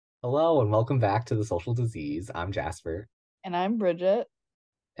Hello and welcome back to The Social Disease. I'm Jasper, And I'm Bridget.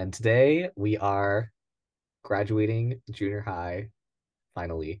 and today we are graduating junior high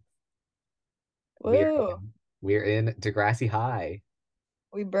finally. We are Woo! we're in Degrassi High.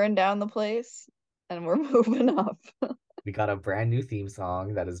 We burned down the place and we're moving up, We got a brand new theme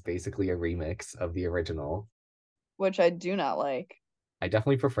song that is basically a remix of the original. which I do not like. I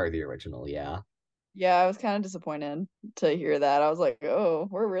definitely prefer the original, yeah. Yeah, I was kind of disappointed to hear that. I was like, oh,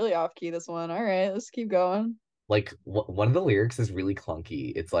 we're really off key this one. All right, let's keep going. Like one of the lyrics is really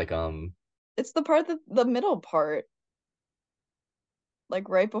clunky. It's like It's the middle part, like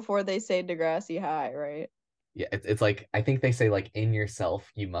right before they say Degrassi High, right? yeah, it's like I think they say like in yourself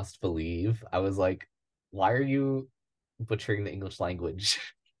you must believe. I was like, why are you butchering the English language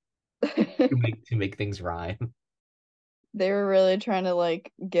to make things rhyme? They were really trying to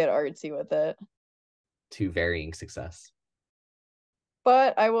like get artsy with it. To varying success.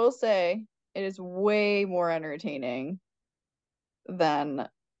 But I will say it is way more entertaining than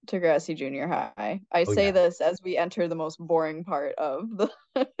Degrassi Junior High. I Oh say yeah. this as we enter the most boring part of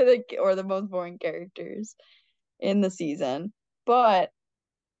or the most boring characters in the season. But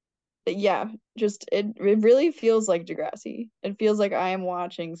yeah, just it really feels like Degrassi. It feels like I am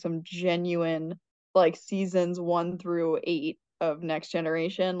watching some genuine like seasons 1 through 8 of Next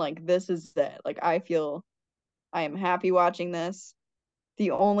Generation. Like this is it. Like I feel I am happy watching this.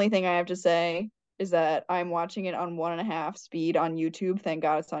 The only thing I have to say is that I'm watching it on 1.5 speed on YouTube. Thank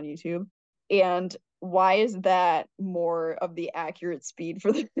God it's on YouTube. And why is that more of the accurate speed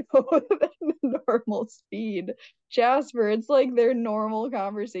for the show than the normal speed? Jasper, it's like their normal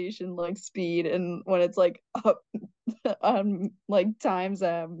conversation like speed, and when it's like up on like times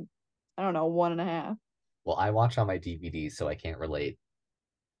I don't know, 1.5. Well, I watch on my DVD, so I can't relate.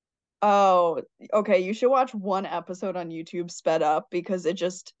 Oh, okay. You should watch one episode on YouTube sped up because it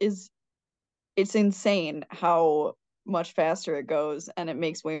just is it's insane how much faster it goes and it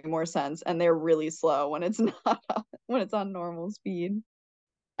makes way more sense and they're really slow when it's not when it's on normal speed.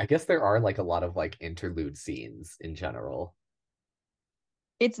 I guess there are like a lot of like interlude scenes in general.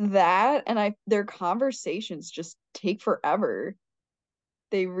 It's that and I their conversations just take forever.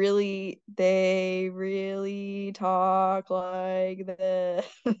 They really talk like this.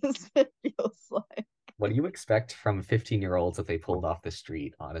 It feels like. What do you expect from 15-year-olds that they pulled off the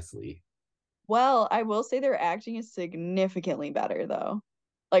street, honestly? Well, I will say their acting is significantly better though.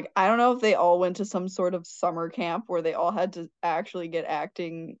 Like I don't know if they all went to some sort of summer camp where they all had to actually get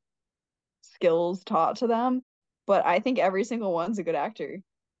acting skills taught to them, but I think every single one's a good actor.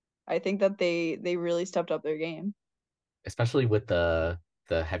 I think that they really stepped up their game. Especially with the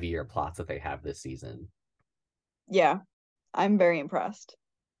heavier plots that they have this season. Yeah, I'm very impressed.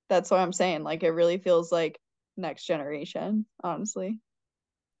 That's what I'm saying. Like it really feels like next generation, honestly.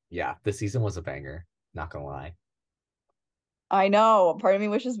 Yeah, the season was a banger, not gonna lie. I know. Part of me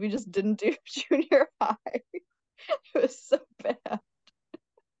wishes we just didn't do junior high. It was so bad,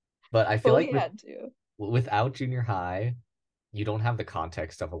 But I feel but like we had to. without junior high, you don't have the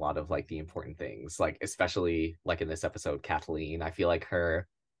context of a lot of like the important things. Like especially like in this episode, Kathleen, I feel like her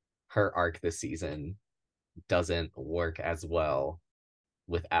arc this season doesn't work as well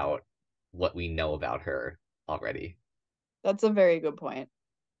without what we know about her already. That's a very good point.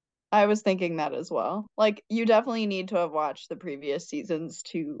 I was thinking that as well. Like you definitely need to have watched the previous seasons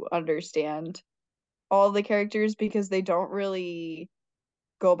to understand all the characters because they don't really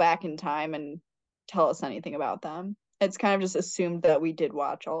go back in time and tell us anything about them. It's kind of just assumed that we did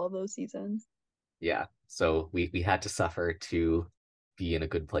watch all of those seasons. Yeah. So we had to suffer to be in a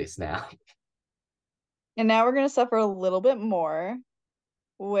good place now. And now we're going to suffer a little bit more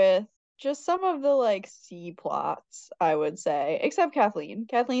with just some of the like C plots, I would say, except Kathleen.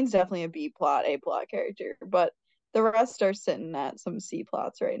 Kathleen's definitely a B plot, A plot character, but the rest are sitting at some C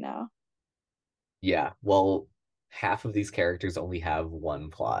plots right now. Yeah. Well, half of these characters only have one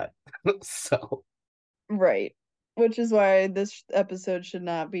plot. So Right. Which is why this episode should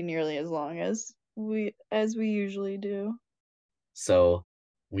not be nearly as long as we usually do. so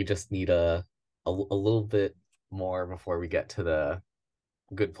we just need a little bit more before we get to the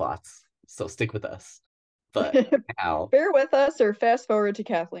good plots. So stick with us. But now, Bear with us or fast forward to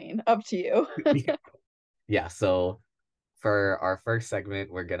Kathleen. Up to you. yeah, so for our first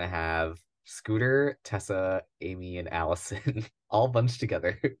segment, we're gonna have Scooter, Tessa, Amy, and Allison all bunched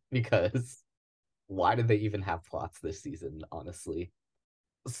together because why did they even have plots this season, honestly?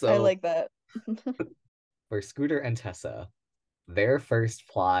 I So like that. for Scooter and Tessa, their first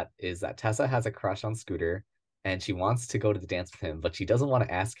plot is that Tessa has a crush on Scooter and she wants to go to the dance with him, but she doesn't want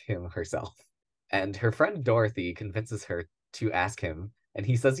to ask him herself. And her friend Dorothy convinces her to ask him And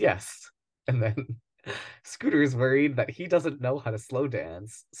he says yes. And then Scooter is worried that he doesn't know how to slow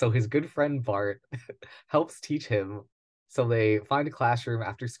dance. So his good friend Bart helps teach him. So they find a classroom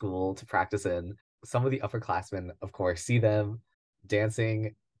after school to practice in. Some of the upperclassmen, of course, see them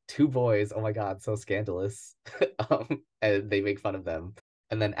dancing. Two boys, oh my God, so scandalous. And they make fun of them.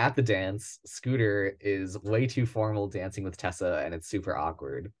 And then at the dance, Scooter is way too formal dancing with Tessa, and it's super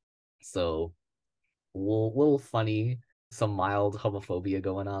awkward. So, little funny, some mild homophobia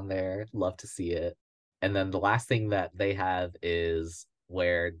going on there. Love to see it. And then the last thing that they have is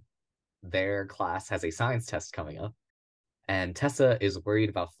where their class has a science test coming up, and Tessa is worried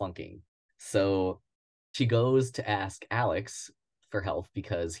about flunking. So she goes to ask Alex for help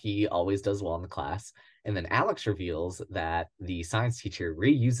because he always does well in the class. And then Alex reveals that the science teacher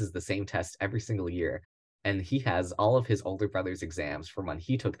reuses the same test every single year. And he has all of his older brother's exams from when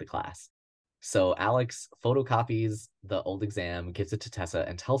he took the class. So Alex photocopies the old exam, gives it to Tessa,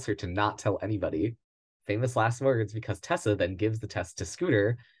 and tells her to not tell anybody. Famous last words, because Tessa then gives the test to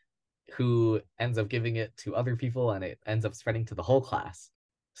Scooter, who ends up giving it to other people, and it ends up spreading to the whole class.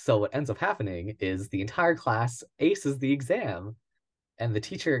 So what ends up happening is the entire class aces the exam, and the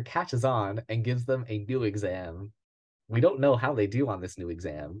teacher catches on and gives them a new exam. We don't know how they do on this new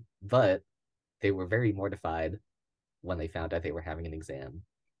exam, but they were very mortified when they found out they were having an exam.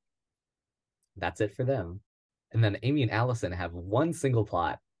 That's it for them. And then Amy and Allison have one single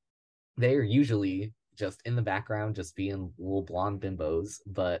plot. They're usually just in the background, just being little blonde bimbos,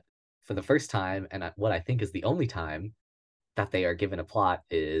 but for the first time, and what I think is the only time that they are given a plot,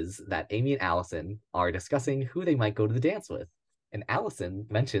 is that Amy and Allison are discussing who they might go to the dance with. And Allison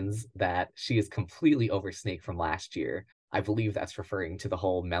mentions that she is completely over Snake from last year. I believe that's referring to the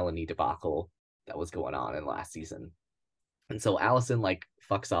whole Melanie debacle that was going on in last season. And so Allison like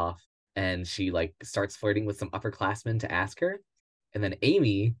fucks off, and she like starts flirting with some upperclassmen to ask her. And then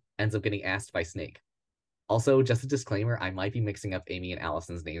Amy ends up getting asked by Snake. Also, just a disclaimer, I might be mixing up Amy and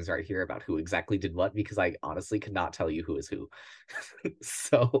Allison's names right here about who exactly did what, because I honestly could not tell you who is who.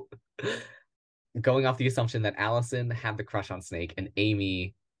 So, going off the assumption that Allison had the crush on Snake and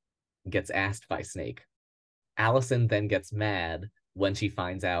Amy gets asked by Snake, Allison then gets mad when she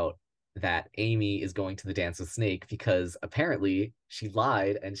finds out that Amy is going to the dance with Snake, because apparently she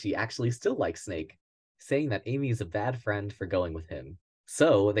lied and she actually still likes Snake, saying that Amy is a bad friend for going with him.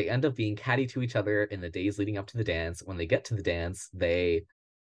 So they end up being catty to each other in the days leading up to the dance. When they get to the dance, they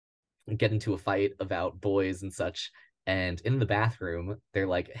get into a fight about boys and such. And in the bathroom, they're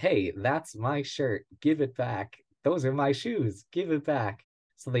like, hey, that's my shirt. Give it back. Those are my shoes. Give it back.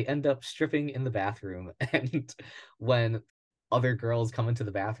 So they end up stripping in the bathroom. And when other girls come into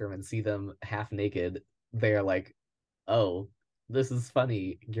the bathroom and see them half naked, they're like, oh, this is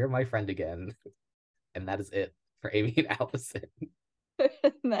funny. You're my friend again. And that is it for Amy and Allison.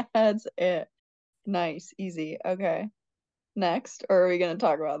 That's it. Nice, easy. Okay. Next, or are we gonna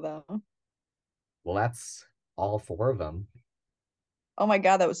talk about them? Well, that's all four of them. Oh my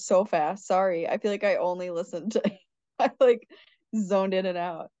God, that was so fast. Sorry. I feel like I only listened to I like zoned in and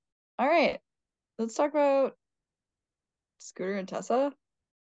out. All right. Let's talk about Scooter and Tessa.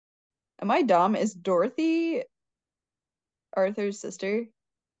 Am I dumb? Is Dorothy Arthur's sister?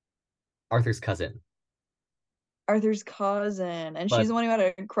 Arthur's cousin. Arthur's cousin. And she's But the one who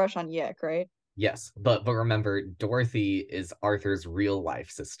had a crush on Yick, right? yes, but remember, Dorothy is Arthur's real life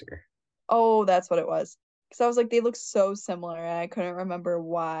sister. Oh, that's what it was. Because I was like, they look so similar and I couldn't remember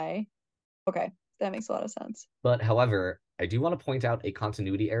why. Okay, that makes a lot of sense. But however, I do want to point out a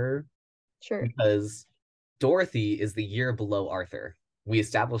continuity error, Sure. because Dorothy is the year below Arthur. We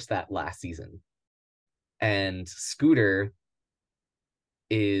established that last season. And Scooter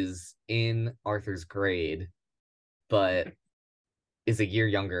is in Arthur's grade, but is a year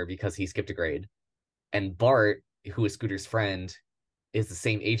younger because he skipped a grade. And Bart, who is Scooter's friend, is the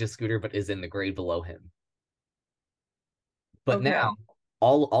same age as Scooter, but is in the grade below him. But now, Okay.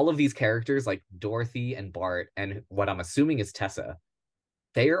 all of these characters, like Dorothy and Bart, and what I'm assuming is Tessa,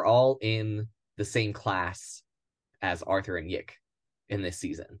 they are all in the same class as Arthur and Yick in this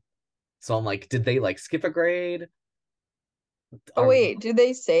season. So I'm like, did they like skip a grade? Oh, Are wait, do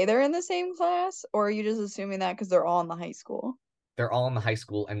they say they're in the same class? Or are you just assuming that because they're all in the high school? They're all in the high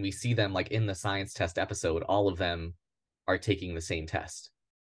school, and we see them like in the science test episode, all of them are taking the same test.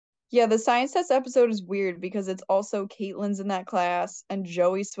 Yeah, the science test episode is weird because it's also Caitlin's in that class, and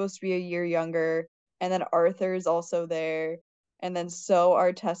Joey's supposed to be a year younger, and then Arthur's also there, and then so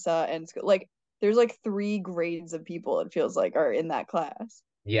are Tessa and like there's like three grades of people it feels like are in that class.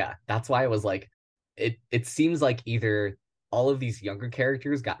 Yeah, that's why I was like, it seems like either all of these younger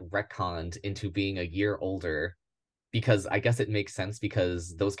characters got retconned into being a year older, because I guess it makes sense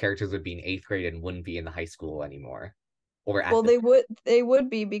because those characters would be in eighth grade and wouldn't be in the high school anymore. Or at Well, the they would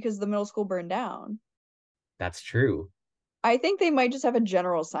be because the middle school burned down. That's true. I think they might just have a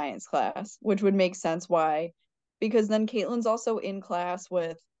general science class, which would make sense why. Because then Caitlin's also in class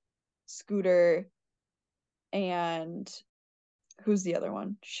with Scooter and who's the other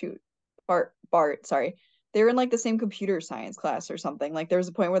one? Shoot. Bart, sorry. They were in like the same computer science class or something. Like there was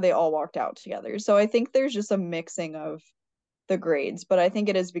a point where they all walked out together. So I think there's just a mixing of the grades, but I think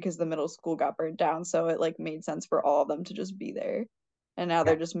it is because the middle school got burned down, so it like made sense for all of them to just be there. And now Yeah.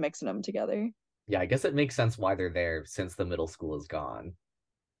 they're just mixing them together. Yeah, I guess it makes sense why they're there since the middle school is gone.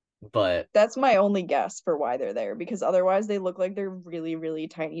 But That's my only guess for why they're there because otherwise they look like they're really, really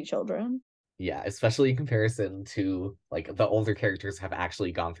tiny children. yeah, especially in comparison to like the older characters have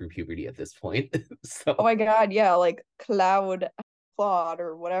actually gone through puberty at this point. Oh So my God, yeah, like Claude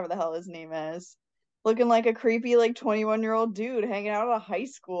or whatever the hell his name is. Looking like a creepy like 21-year-old dude hanging out at a high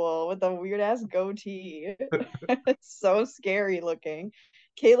school with a weird ass goatee. It's so scary looking.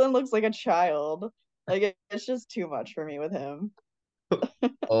 Caitlin looks like a child. Like it's just too much for me with him.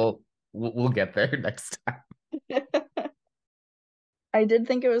 Oh, we'll get there next time. I did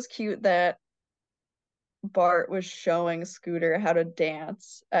think it was cute that Bart was showing Scooter how to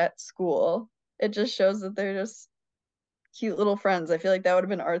dance at school. It just shows that they're just cute little friends. I feel like that would have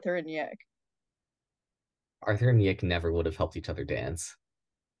been Arthur and Yick. Arthur and Nick never would have helped each other dance.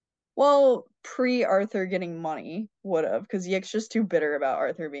 Well, pre-Arthur getting money would have, because Yick's just too bitter about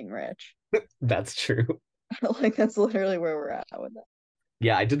Arthur being rich. That's true. Like that's literally where we're at with that.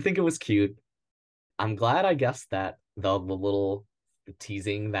 Yeah, I did think it was cute. I'm glad I guess that the little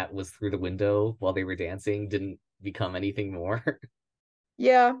teasing that was through the window while they were dancing didn't become anything more.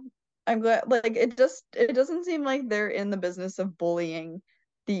 Yeah, I'm glad. Like it doesn't seem like they're in the business of bullying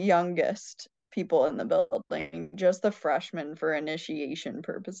the youngest people in the building, just the freshmen for initiation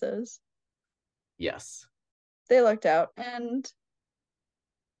purposes. Yes. They lucked out. And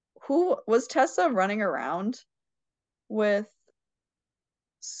who was Tessa running around with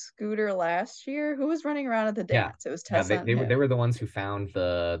Scooter last year? Who was running around at the Yeah. dance? It was Yeah, Tessa and they were him, the ones who found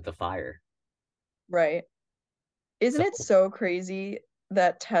the fire. right? Isn't So it so crazy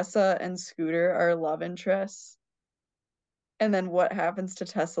that Tessa and Scooter are love interests? And then what happens to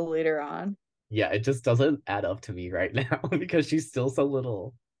Tessa later on? yeah, it just doesn't add up to me right now because she's still so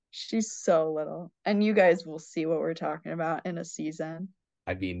little. She's so little. And you guys will see what we're talking about in a season.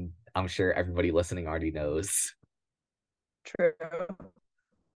 I mean, I'm sure everybody listening already knows. True.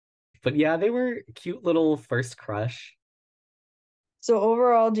 But yeah, they were cute little first crush. So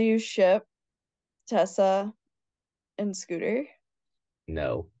overall, do you ship Tessa and Scooter?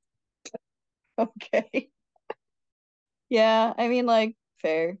 No. Okay. Yeah, I mean, like,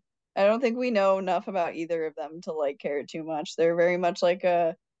 fair. I don't think we know enough about either of them to like care too much. They're very much like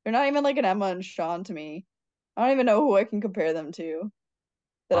they're not even like an Emma and Sean to me. I don't even know who I can compare them to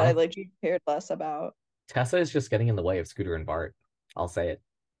that I like Honestly, cared less about. Tessa is just getting in the way of Scooter and Bart. I'll say it.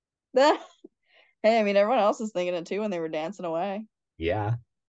 Hey, I mean, everyone else was thinking it too when they were dancing away. Yeah.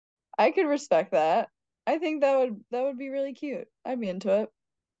 I could respect that. I think that would be really cute. I'd be into it.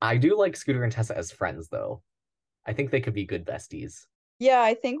 I do like Scooter and Tessa as friends, though. I think they could be good besties. Yeah,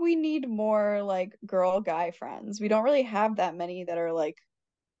 I think we need more like girl guy friends. We don't really have that many that are like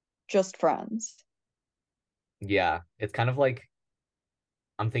just friends. Yeah. It's kind of like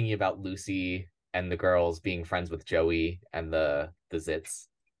I'm thinking about Lucy and the girls being friends with Joey and the Zits.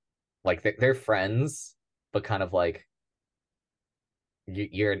 Like they're friends, but kind of like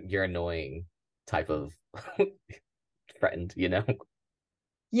you're annoying type of friend, you know?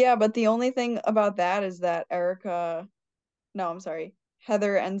 Yeah, but the only thing about that is that no, I'm sorry,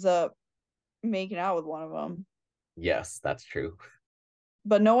 Heather ends up making out with one of them. Yes, that's true.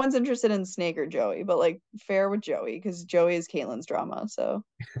 But no one's interested in Snake or Joey, but like fair with Joey because Joey is Caitlin's drama. So,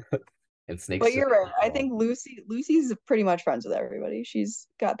 And Snake's but just you're right. I well. think Lucy's pretty much friends with everybody. She's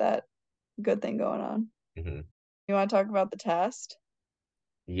got that good thing going on. Mhm. You want to talk about the test?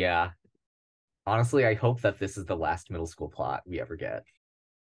 Yeah. Honestly, I hope that this is the last middle school plot we ever get.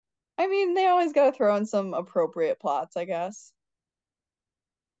 I mean, they always got to throw in some appropriate plots, I guess.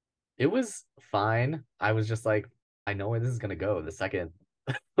 It was fine. I was just like, I know where this is gonna go the second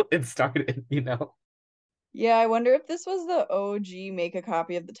it started, you know? Yeah, I wonder if this was the OG make a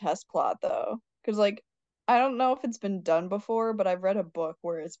copy of the test plot though. Because like I don't know if it's been done before, but I've read a book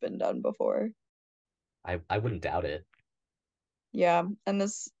where it's been done before. I wouldn't doubt it. Yeah, and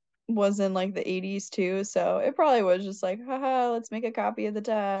this was in like the 80s too, so it probably was just like, haha, let's make a copy of the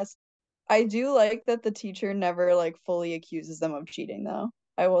test. I do like that the teacher never like fully accuses them of cheating though.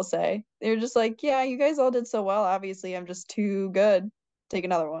 I will say. They're just like, yeah, you guys all did so well. Obviously, I'm just too good. Take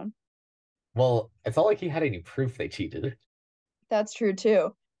another one. Well, it's not like he had any proof they cheated. That's true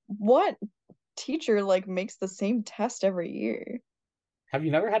too. What teacher like makes the same test every year? Have you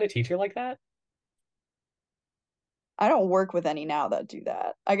never had a teacher like that? I don't work with any now that do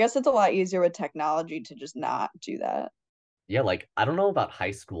that. I guess it's a lot easier with technology to just not do that. Yeah, like I don't know about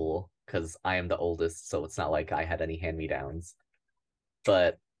high school because I am the oldest, so it's not like I had any hand-me-downs.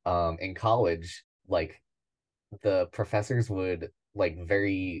 But in college, like the professors would like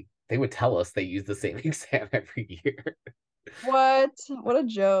they would tell us they use the same exam every year. What? What a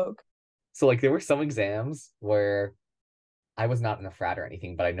joke. So like there were some exams where I was not in a frat or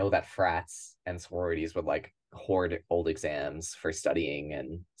anything, but I know that frats and sororities would like hoard old exams for studying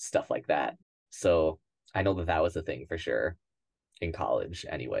and stuff like that. So I know that that was a thing for sure in college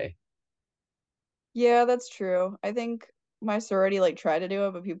anyway. Yeah, that's true. I think my sorority like tried to do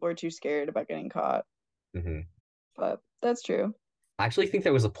it, but people were too scared about getting caught. Hmm. But that's true. I actually think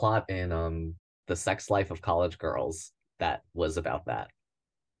there was a plot in The Sex Life of College Girls that was about that.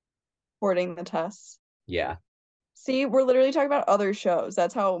 Hoarding the tests. Yeah. See, we're literally talking about other shows.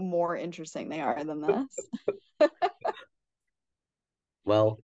 That's how more interesting they are than this.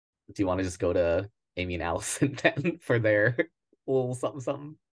 Well, do you want to just go to Amy and Allison then for their little something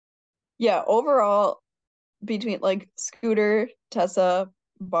something? Yeah, overall, between like Scooter, Tessa,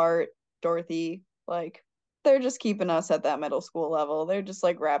 Bart, Dorothy, like they're just keeping us at that middle school level. They're just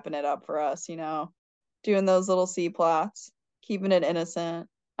like wrapping it up for us, doing those little C plots, keeping it innocent.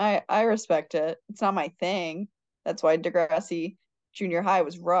 I respect it. It's not my thing. That's why Degrassi Junior High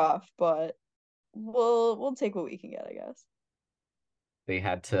was rough, but we'll take what we can get, I guess. They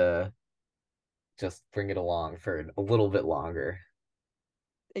had to just bring it along for a little bit longer.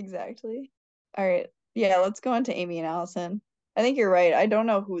 Exactly. All right. Yeah, let's go on to Amy and Allison. I think you're right. I don't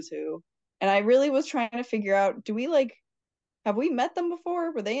know who's who. And I really was trying to figure out, do we like have we met them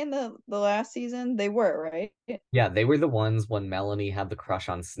before? Were they in the last season? They were, right? Yeah, they were the ones when Melanie had the crush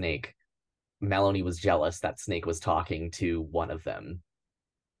on Snake. Melanie was jealous that Snake was talking to one of them.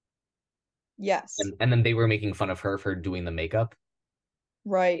 Yes. And then they were making fun of her for doing the makeup.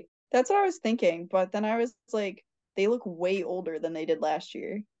 Right. That's what I was thinking, but then I was like, they look way older than they did last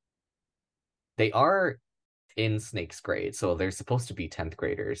year. They are in Snake's grade, so they're supposed to be 10th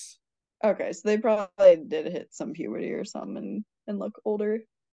graders. Okay, so they probably did hit some puberty or something and look older.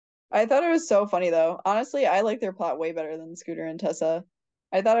 I thought it was so funny though. Honestly, I like their plot way better than Scooter and Tessa.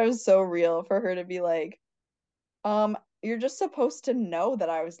 I thought it was so real for her to be like, you're just supposed to know that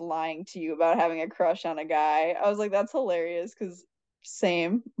I was lying to you about having a crush on a guy. I was like, that's hilarious because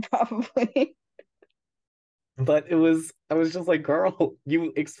same, probably. But I was just like, girl,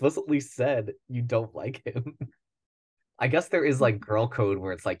 you explicitly said you don't like him. I guess there is like girl code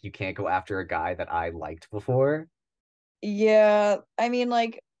where it's like you can't go after a guy that I liked before. Yeah, I mean,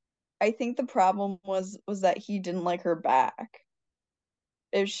 like, I think the problem was that he didn't like her back.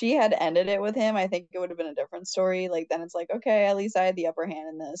 If she had ended it with him, I think it would have been a different story. Like, then it's like, okay, at least I had the upper hand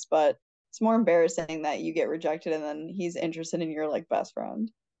in this, but it's more embarrassing that you get rejected and then he's interested in your like best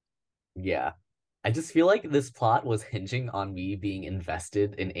friend. Yeah. I just feel like this plot was hinging on me being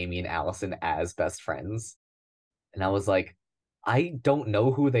invested in Amy and Allison as best friends. And I was like, I don't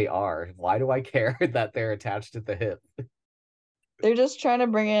know who they are. Why do I care that they're attached at the hip? They're just trying to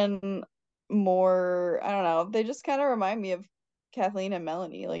bring in more, I don't know, they just kind of remind me of Kathleen and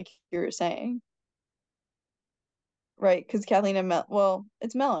Melanie, like you were saying, right? Because Kathleen and well,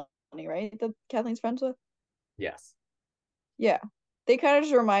 it's Melanie, right? That Kathleen's friends with? Yes. Yeah. They kind of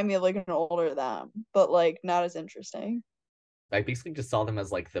just remind me of like an older them, but like not as interesting. I basically just saw them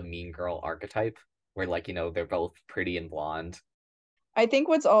as like the mean girl archetype, where like, they're both pretty and blonde. I think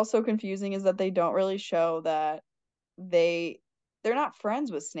what's also confusing is that they don't really show that they they're not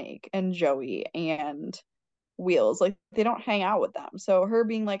friends with Snake and Joey and Wheels. Like they don't hang out with them. So her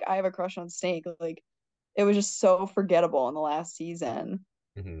being like, I have a crush on Snake, like it was just so forgettable in the last season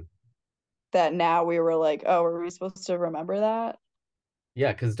Hmm. that now we were like, oh, were we supposed to remember that?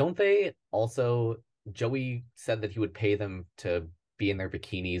 Yeah, because don't they also, Joey said that he would pay them to be in their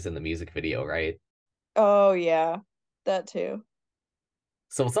bikinis in the music video, right? Oh yeah, that too.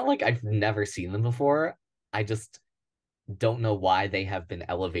 So it's not like I've never seen them before. I just don't know why they have been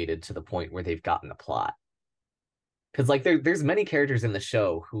elevated to the point where they've gotten a plot. Because like there's many characters in the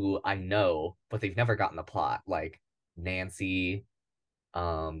show who I know, but they've never gotten a plot, like Nancy,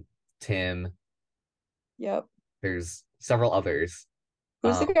 um, Tim. Yep. There's several others.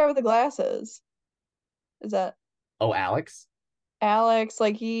 Who's the Um, guy with the glasses? Is that oh, Alex. Alex?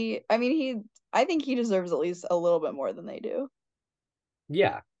 Like I mean, I think he deserves at least a little bit more than they do.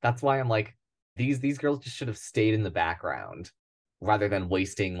 Yeah, that's why I'm like, these girls just should have stayed in the background rather than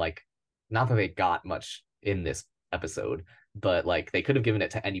wasting like, not that they got much in this episode, but like they could have given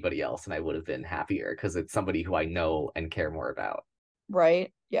it to anybody else and I would have been happier because it's somebody who I know and care more about.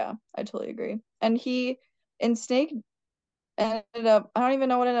 Right? Yeah, I totally agree. And he and Snake ended up, I don't even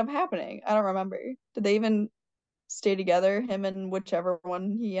know what ended up happening. I don't remember. Did they even stay together, him and whichever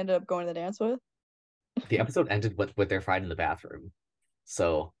one he ended up going to the dance with? The episode ended with their fight in the bathroom.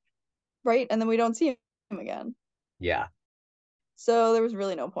 So Right? And then we don't see him again. yeah. So there was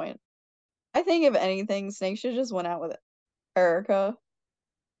really no point. I think if anything, Snake should just went out with Erica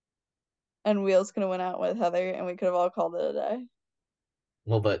and Wheels could have went out with Heather and we could have all called it a day.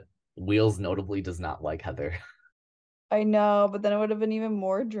 Well, but Wheels notably does not like Heather. I know, but then it would have been even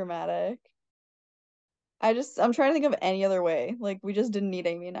more dramatic. I'm trying to think of any other way. Like we just didn't need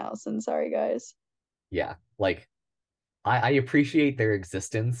Amy and Allison. Sorry, guys. Yeah. Like I appreciate their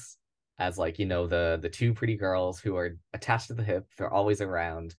existence as like, the two pretty girls who are attached to the hip. They're always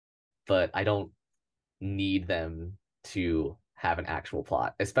around, but I don't need them to have an actual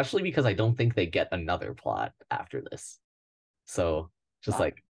plot, especially because I don't think they get another plot after this. So just Uh,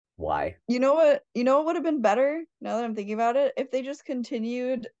 like, why? You know what? You know what would have been better now that I'm thinking about it? If they just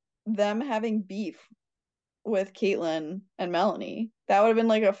continued them having beef with Caitlyn and Melanie. That would have been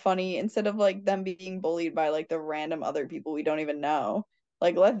like a funny, instead of like them being bullied by like the random other people we don't even know.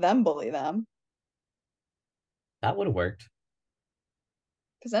 Like let them bully them. That would have worked.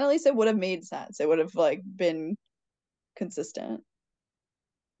 Because then at least it would have made sense. It would have like been consistent.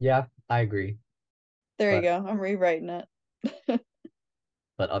 Yeah, I agree. There you But go. I'm rewriting it.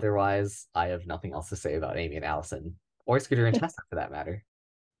 but otherwise, I have nothing else to say about Amy and Allison, or Scooter and Tessa for that matter.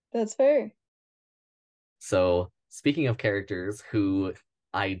 That's fair. So, speaking of characters who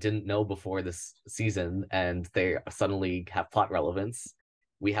I didn't know before this season and they suddenly have plot relevance,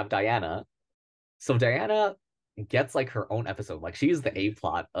 we have Diana. So, Diana gets like her own episode. Like, she is the A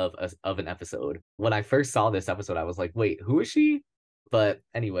plot of an episode. When I first saw this episode, I was like, wait, who is she? But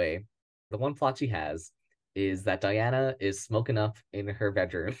anyway, the one plot she has is that Diana is smoking up in her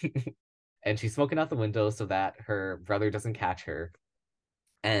bedroom and she's smoking out the window so that her brother doesn't catch her.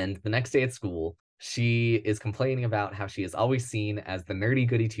 And the next day at school, she is complaining about how she is always seen as the nerdy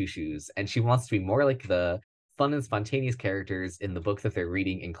goody two shoes, and she wants to be more like the fun and spontaneous characters in the book that they're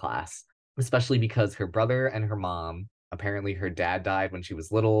reading in class, especially because her brother and her mom, apparently her dad died when she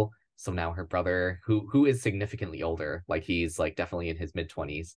was little, so now her brother, who is significantly older, like he's like definitely in his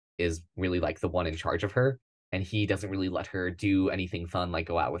mid-20s, is really like the one in charge of her, and he doesn't really let her do anything fun like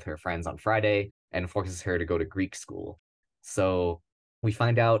go out with her friends on Friday and forces her to go to Greek school. So we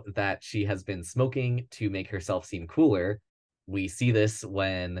find out that she has been smoking to make herself seem cooler. We see this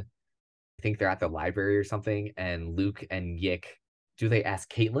when I think they're at the library or something, and Luke and Yick, do they ask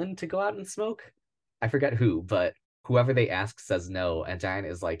Caitlin to go out and smoke? I forget who, but whoever they ask says no, and Diane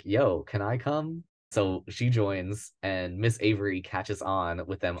is like, yo, can I come? So she joins, and Miss Avery catches on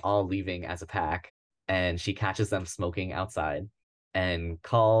with them all leaving as a pack, and she catches them smoking outside and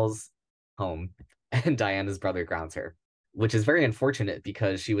calls home, and Diana's brother grounds her, which is very unfortunate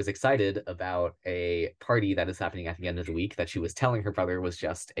because she was excited about a party that is happening at the end of the week that she was telling her brother was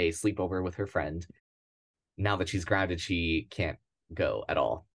just a sleepover with her friend. Now that she's grounded, she can't go at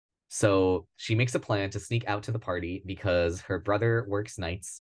all. So she makes a plan to sneak out to the party because her brother works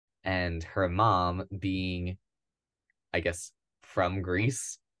nights and her mom, being, I guess, from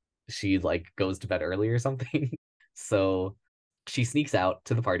Greece, she like goes to bed early or something. So she sneaks out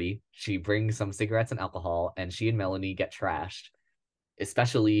to the party. She brings some cigarettes and alcohol, and she and Melanie get trashed,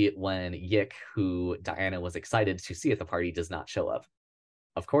 especially when Yick, who Diana was excited to see at the party, does not show up.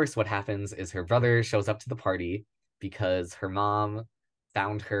 Of course, what happens is her brother shows up to the party because her mom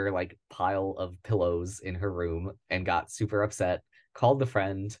found her like pile of pillows in her room and got super upset, called the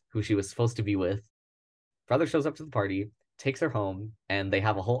friend who she was supposed to be with. Brother shows up to the party, takes her home, and they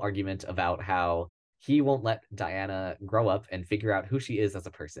have a whole argument about how he won't let Diana grow up and figure out who she is as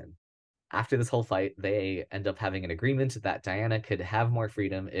a person. After this whole fight, they end up having an agreement that Diana could have more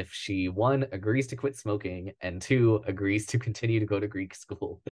freedom if she, one, agrees to quit smoking, and two, agrees to continue to go to Greek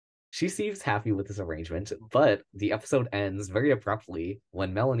school. She seems happy with this arrangement, but the episode ends very abruptly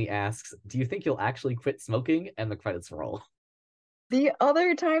when Melanie asks, do you think you'll actually quit smoking? And the credits roll. The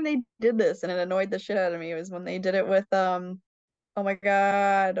other time they did this and it annoyed the shit out of me was when they did it with oh my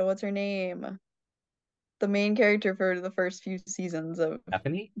God, what's her name? The main character for the first few seasons of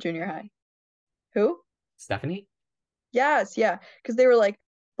Stephanie? junior high. Who? Stephanie? Yes, yeah. Because they were like,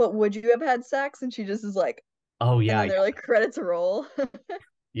 but would you have had sex? And she just is like, Oh, and yeah, then they're yeah. like, credits roll.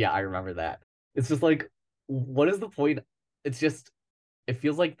 Yeah, I remember that. It's just like, what is the point? It's just it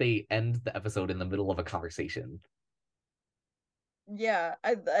feels like they end the episode in the middle of a conversation. Yeah,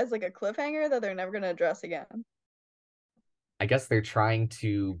 as like a cliffhanger that they're never gonna address again. I guess they're trying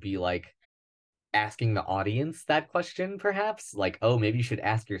to be like asking the audience that question, perhaps. Like, oh, maybe you should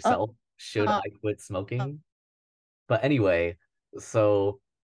ask yourself, should Uh, I quit smoking? But anyway, so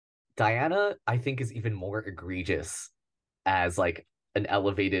Diana, I think, is even more egregious as like an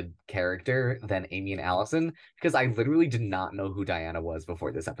elevated character than Amy and Allison, because I literally did not know who Diana was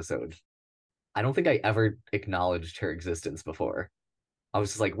before this episode. I don't think I ever acknowledged her existence before. I was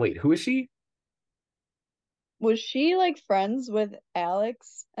just like, wait, who is she? was she like friends with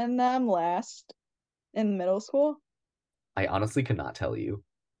Alex and them last in middle school? I honestly could not tell you.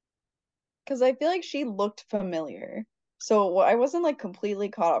 Because I feel like she looked familiar. So I wasn't like completely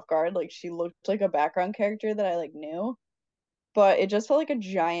caught off guard. Like she looked like a background character that I like knew, but it just felt like a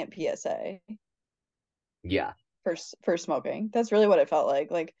giant PSA Yeah, for smoking. That's really what it felt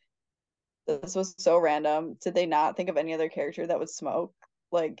like. Like this was so random. Did they not think of any other character that would smoke?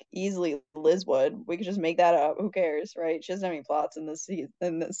 Like easily Liz would. We could just make that up. Who cares, right? She doesn't have any plots in this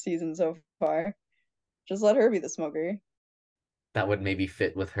season so far. Just let her be the smoker. that would maybe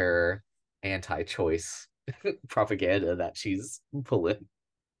fit with her anti-choice propaganda that she's pulling.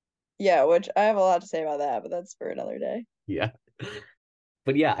 Yeah, which I have a lot to say about that, but that's for another day. Yeah.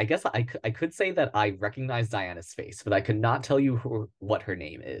 But yeah, I guess I could say that I recognize Diana's face, but I could not tell you what her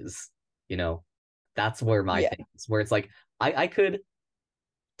name is. You know, that's where my Yeah. thing is, where it's like I could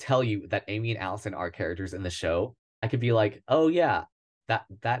tell you that Amy and Allison are characters in the show. I could be like, oh yeah,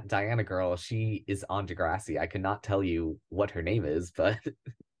 that Diana girl, she is on Degrassi. I could not tell you what her name is, but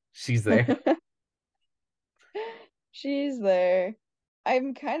she's there. She's there.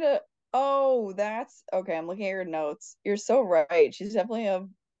 I'm kind of, oh, that's okay. I'm looking at your notes. You're so right. She's definitely a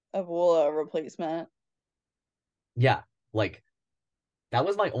Woola replacement. Yeah, like that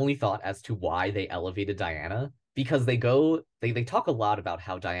was my only thought as to why they elevated Diana because they talk a lot about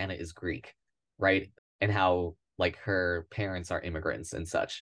how Diana is Greek, right? And how like her parents are immigrants and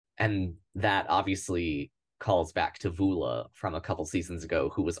such. And that obviously calls back to Vula from a couple seasons ago,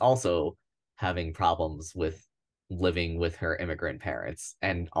 who was also having problems with living with her immigrant parents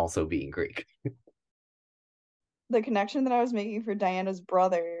and also being Greek. The connection that I was making for Diana's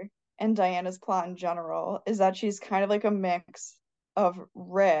brother and Diana's plot in general is that she's kind of like a mix of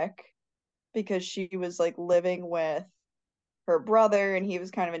Rick because she was like living with her brother and he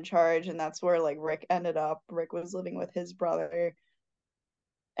was kind of in charge, and that's where like Rick ended up. Rick was living with his brother.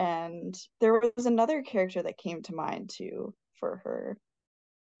 And there was another character that came to mind too for her.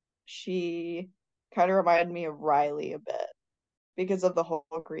 She kind of reminded me of Riley a bit because of the whole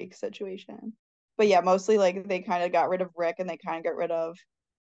Greek situation. But yeah, mostly like they kind of got rid of Rick and they kind of got rid of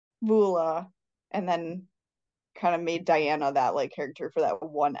Vula and then kind of made Diana that like character for that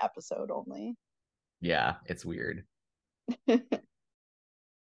one episode only. Yeah, it's weird.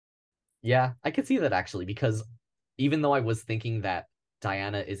 Yeah, I could see that actually, because even though I was thinking that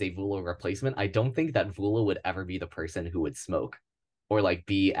Diana is a Vula replacement, I don't think that Vula would ever be the person who would smoke or like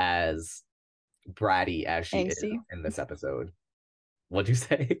be as bratty as she is Angsty. in this episode. What'd you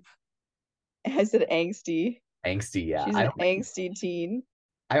say? I said angsty. Angsty, yeah. She's I an don't think angsty teen.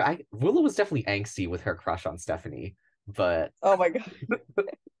 I Vula was definitely angsty with her crush on Stephanie, but Oh my God.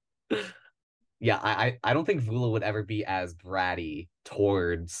 yeah, I don't think Vula would ever be as bratty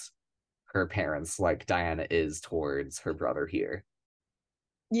towards her parents like Diana is towards her brother here.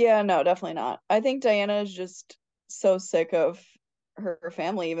 Yeah, no, definitely not. I think Diana is just so sick of her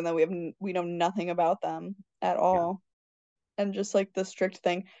family, even though we know nothing about them at Yeah. all. And just like the strict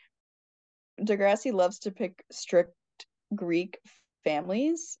thing, Degrassi loves to pick strict Greek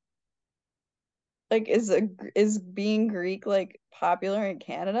families. Like, is being Greek like popular in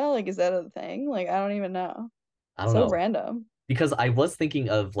Canada? Like, is that a thing? Like, I don't even know. I don't So know. random. Because I was thinking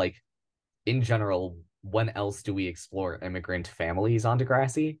of like in general, when else do we explore immigrant families on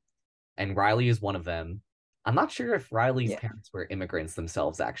Degrassi? And Riley is one of them. I'm not sure if Riley's Yeah. parents were immigrants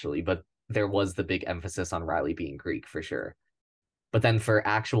themselves, actually, but there was the big emphasis on Riley being Greek for sure. But then for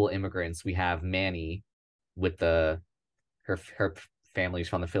actual immigrants, we have Manny with the her family's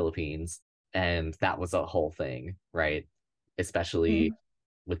from the Philippines, and that was a whole thing, right? Especially Mhm.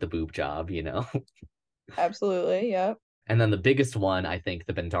 with the boob job, you know. Absolutely. Yep. And then the biggest one, I think,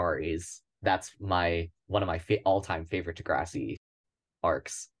 the Bendaris. That's my one of my all-time favorite Degrassi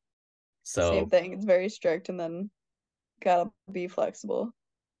arcs. Same So thing. It's very strict and then gotta be flexible.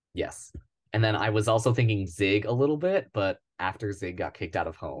 yes. And then I was also thinking Zig a little bit, but after Zig got kicked out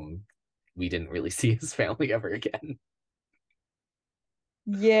of home, we didn't really see his family ever again.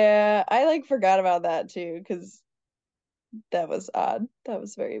 Yeah, I like forgot about that too, because that was odd. That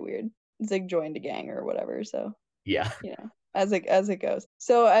was very weird. Zig joined a gang or whatever, so Yeah. as it goes.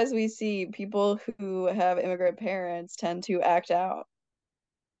 So as we see, people who have immigrant parents tend to act out.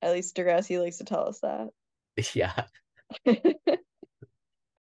 At least Degrassi likes to tell us that. Yeah.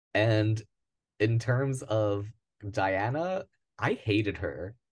 And in terms of Diana, I hated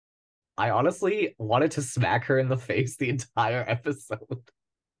her. I honestly wanted to smack her in the face the entire episode.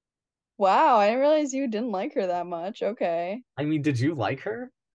 Wow, I didn't realize you didn't like her that much. Okay. I mean, did you like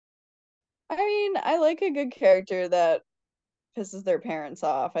her? I mean, I like a good character that pisses their parents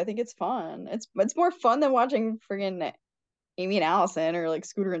off. I think it's fun. It's more fun than watching friggin' Amy and Allison or like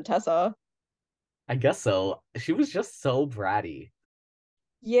Scooter and Tessa. I guess so. She was just so bratty.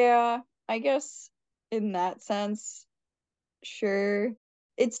 Yeah, I guess in that sense, sure.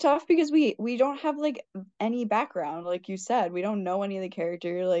 It's tough because we don't have like any background, like you said. We don't know any of the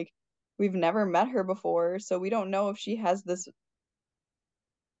character. Like we've never met her before, so we don't know if she has this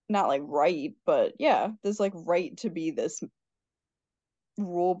not like right, but yeah, this like right to be this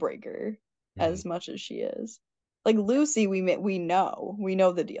rule breaker Mhm. as much as she is. Like Lucy, we know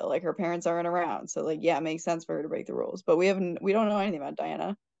the deal. Like her parents aren't around, so like yeah, it makes sense for her to break the rules. But we don't know anything about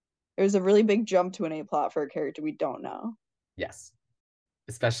Diana. There's a really big jump to an A plot for a character we don't know. Yes.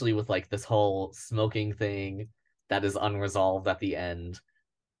 Especially with like this whole smoking thing that is unresolved at the end.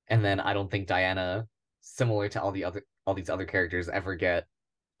 And then I don't think Diana, similar to all these other characters, ever get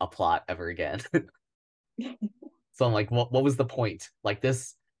a plot ever again. So I'm like, what was the point? Like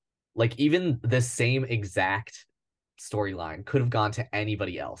this, like even the same exact storyline could have gone to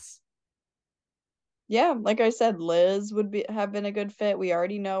anybody else. Yeah, like I said, Liz would be have been a good fit. We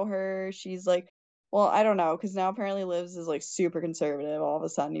already know her. She's like, well, I don't know, because now apparently Liz is like super conservative all of a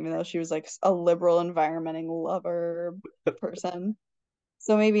sudden, even though she was like a liberal environmenting lover person.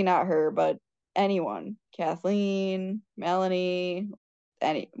 So maybe not her, but anyone. Kathleen, Melanie,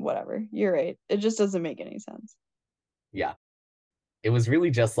 any whatever. You're right. It just doesn't make any sense. Yeah. It was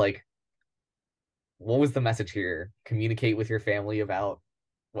really just like, what was the message here? Communicate with your family about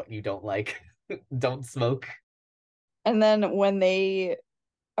what you don't like. Don't smoke. And then when they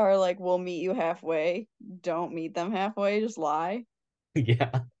are like, we'll meet you halfway, don't meet them halfway, just lie.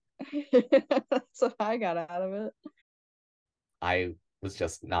 Yeah. That's what I got out of it. I was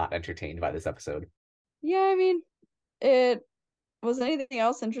just not entertained by this episode. Yeah, I mean, it was anything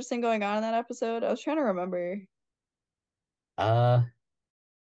else interesting going on in that episode? I was trying to remember. I Uh,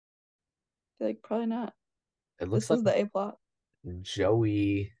 feel like probably not. it looks This like was the A plot.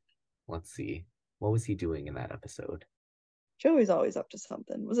 Joey, let's see. What was he doing in that episode? Joey's always up to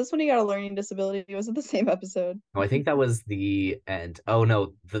something. Was this when he got a learning disability? Was it the same episode? Oh, I think that was the end. Oh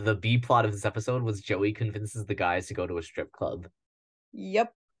no, the B plot of this episode was Joey convinces the guys to go to a strip club.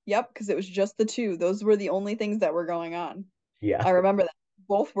 Yep. Yep, because it was just the two. Those were the only things that were going on. Yeah. I remember that.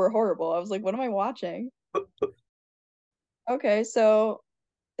 Both were horrible. I was like, what am I watching? Okay, so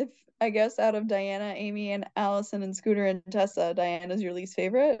if I guess out of Diana, Amy, and Allison and Scooter and Tessa, Diana's your least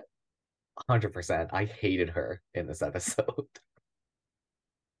favorite? 100%. I hated her in this episode.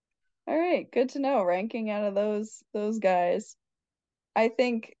 All right, good to know. Ranking out of those guys. I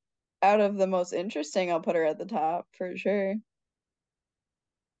think out of the most interesting, I'll put her at the top for sure.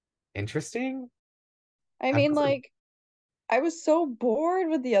 Interesting? I I mean, wasn't, like, I was so bored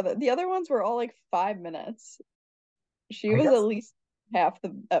with the other ones were all like 5 minutes. She I was at guess least half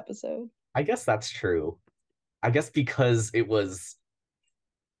the episode. I guess that's true. I guess because it was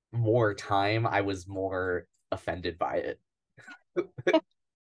more time, I was more offended by it.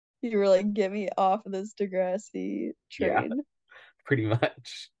 You were like, get me off of this Degrassi Yeah, train. pretty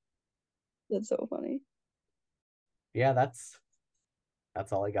much. That's so funny. Yeah, that's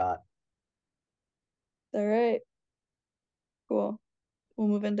all I got. All right, cool. We'll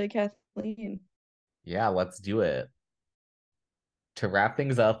move into Kathleen. Yeah, let's do it. To wrap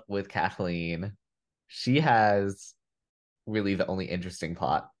things up with Kathleen, she has really the only interesting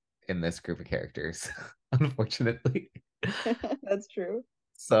plot in this group of characters, unfortunately. That's true.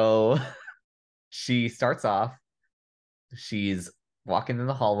 So she starts off, she's walking in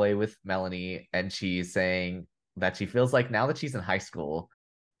the hallway with Melanie, and she's saying that she feels like now that she's in high school,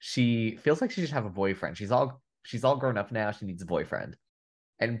 she feels like she should have a boyfriend. She's all grown up now, she needs a boyfriend.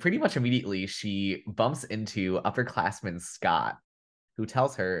 And pretty much immediately she bumps into upperclassman Scott, who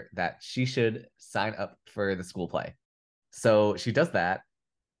tells her that she should sign up for the school play. So she does that,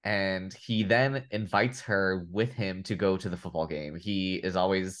 and he then invites her with him to go to the football game. He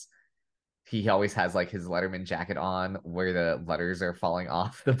always has like his Letterman jacket on where the letters are falling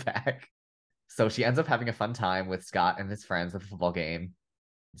off the back. So she ends up having a fun time with Scott and his friends at the football game.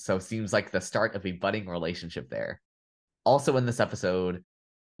 So it seems like the start of a budding relationship there. Also in this episode,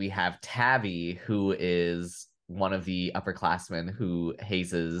 we have Tabby, who is one of the upperclassmen who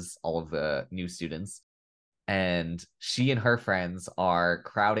hazes all of the new students. And she and her friends are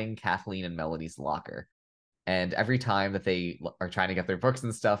crowding Kathleen and Melanie's locker. And every time that they are trying to get their books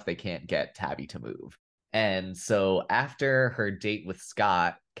and stuff, they can't get Tabby to move. And so after her date with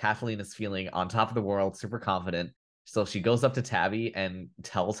Scott, Kathleen is feeling on top of the world, super confident. So she goes up to Tabby and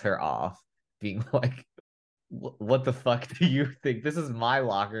tells her off, being like, what the fuck do you think? This is my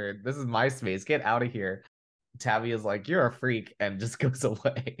locker. This is my space. Get out of here. Tabby is like, you're a freak, and just goes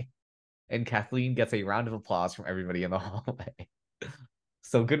away. And Kathleen gets a round of applause from everybody in the hallway.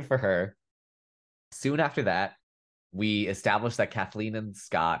 So good for her. Soon after that, we establish that Kathleen and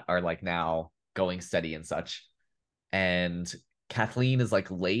Scott are like now going steady and such. And Kathleen is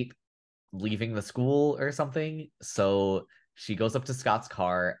like late leaving the school or something. So she goes up to Scott's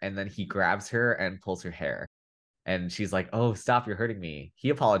car and then he grabs her and pulls her hair. And she's like, oh, stop, you're hurting me. He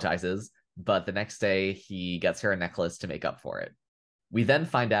apologizes, but the next day he gets her a necklace to make up for it. We then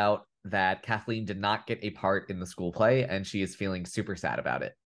find out that Kathleen did not get a part in the school play and she is feeling super sad about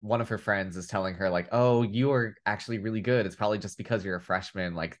it. One of her friends is telling her, like, oh, you are actually really good. It's probably just because you're a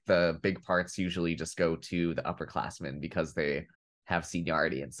freshman. Like, the big parts usually just go to the upperclassmen because they have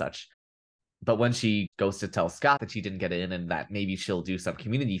seniority and such. But when she goes to tell Scott that she didn't get in and that maybe she'll do some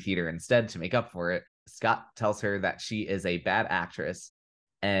community theater instead to make up for it, Scott tells her that she is a bad actress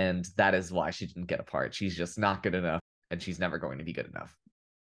and that is why she didn't get a part. She's just not good enough and she's never going to be good enough.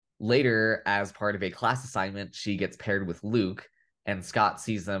 Later, as part of a class assignment, she gets paired with Luke and Scott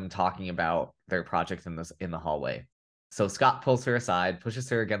sees them talking about their project in the hallway. So Scott pulls her aside, pushes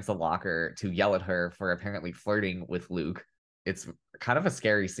her against the locker to yell at her for apparently flirting with Luke. It's kind of a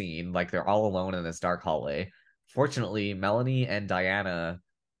scary scene. Like, they're all alone in this dark hallway. Fortunately, Melanie and Diana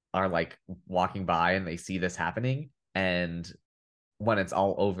are like walking by and they see this happening. And when it's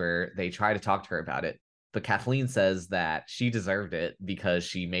all over, they try to talk to her about it. But Kathleen says that she deserved it because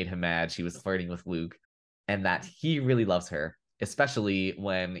she made him mad. She was flirting with Luke and that he really loves her, especially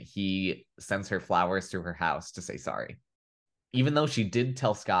when he sends her flowers to her house to say sorry. Even though she did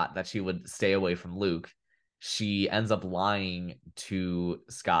tell Scott that she would stay away from Luke, she ends up lying to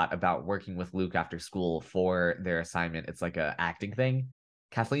Scott about working with Luke after school for their assignment. It's like a acting thing.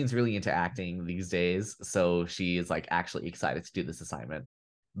 Kathleen's really into acting these days, so she is like actually excited to do this assignment.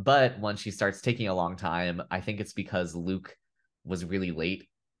 But when she starts taking a long time, I think it's because Luke was really late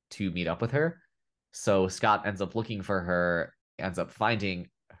to meet up with her. So Scott ends up looking for her, ends up finding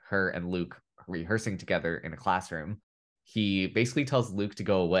her and Luke rehearsing together in a classroom. He basically tells Luke to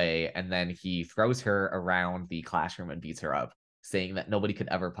go away, and then he throws her around the classroom and beats her up, saying that nobody could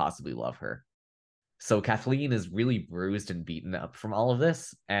ever possibly love her. So Kathleen is really bruised and beaten up from all of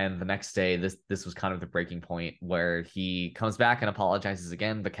this. And the next day, this was kind of the breaking point where he comes back and apologizes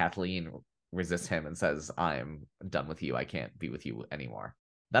again, but Kathleen resists him and says, I'm done with you. I can't be with you anymore.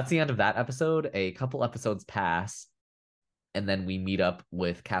 That's the end of that episode. A couple episodes pass, and then we meet up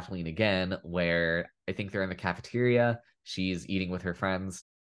with Kathleen again, where I think they're in the cafeteria. She's eating with her friends,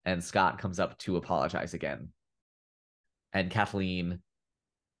 and Scott comes up to apologize again. And Kathleen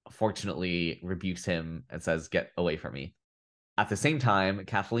fortunately rebukes him and says, get away from me. At the same time,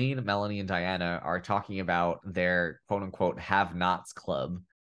 Kathleen, Melanie, and Diana are talking about their quote unquote have-nots club,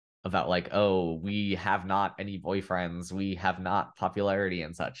 about like, oh, we have not any boyfriends, we have not popularity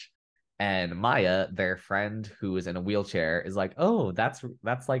and such. And Maya, their friend who is in a wheelchair, is like, oh, that's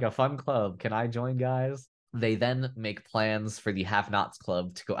like a fun club. Can I join, guys? They then make plans for the have-nots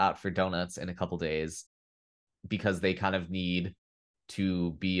club to go out for donuts in a couple days because they kind of need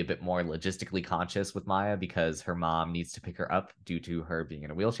to be a bit more logistically conscious with Maya because her mom needs to pick her up due to her being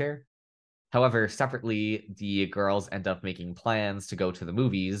in a wheelchair. However, separately, the girls end up making plans to go to the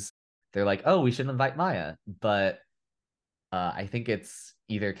movies. They're like, oh, we should invite Maya. But I think it's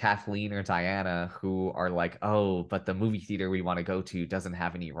either Kathleen or Diana who are like, oh, but the movie theater we want to go to doesn't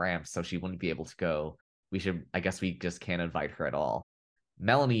have any ramps, so she wouldn't be able to go. I guess we just can't invite her at all.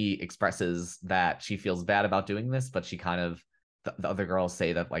 Melanie expresses that she feels bad about doing this, but she kind of, the other girls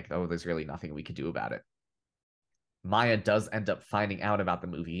say that, like, oh, there's really nothing we could do about it. Maya does end up finding out about the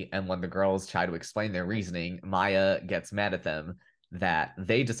movie, and when the girls try to explain their reasoning, Maya gets mad at them that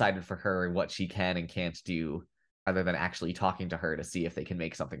they decided for her what she can and can't do, rather than actually talking to her to see if they can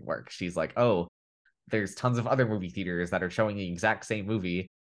make something work. She's like, oh, there's tons of other movie theaters that are showing the exact same movie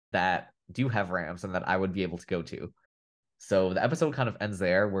that do have ramps and that I would be able to go to. So the episode kind of ends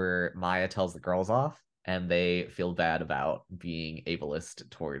there where Maya tells the girls off and they feel bad about being ableist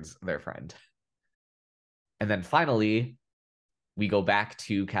towards their friend. And then finally, we go back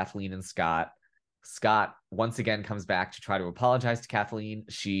to Kathleen and Scott, Scott once again comes back to try to apologize to Kathleen.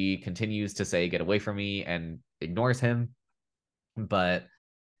 She continues to say, "Get away from me," and ignores him. But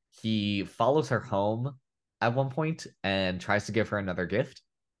he follows her home at one point and tries to give her another gift.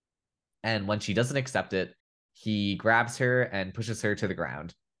 And when she doesn't accept it, he grabs her and pushes her to the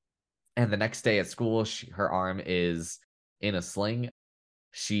ground. And the next day at school, her arm is in a sling.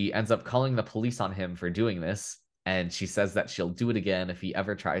 She ends up calling the police on him for doing this. And she says that she'll do it again if he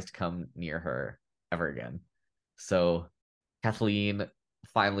ever tries to come near her ever again. So Kathleen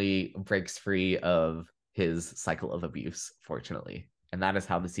finally breaks free of his cycle of abuse, fortunately. And that is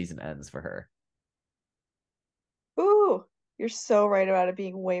how the season ends for her. Ooh, you're so right about it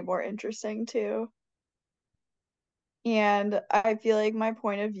being way more interesting too. And I feel like my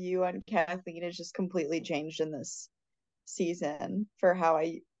point of view on Kathleen has just completely changed in this season for how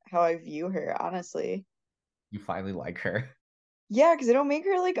I view her, honestly. You finally like her. Yeah, because they don't make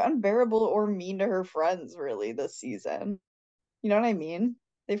her like unbearable or mean to her friends really this season. You know what I mean?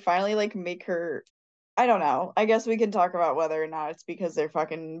 They finally like make her, I don't know. I guess we can talk about whether or not it's because they're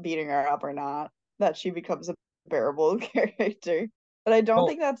fucking beating her up or not that she becomes a bearable character. But I don't Well,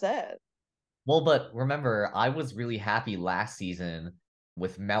 think that's it. but remember, I was really happy last season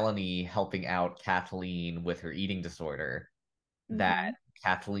with Melanie helping out Kathleen with her eating disorder, that Hmm.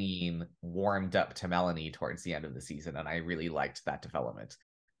 Kathleen warmed up to Melanie towards the end of the season, and I really liked that development.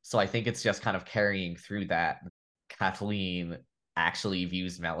 So I think it's just kind of carrying through that Kathleen actually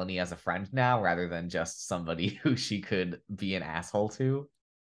views Melanie as a friend now rather than just somebody who she could be an asshole to.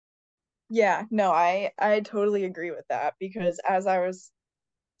 Yeah, no, I totally agree with that because as I was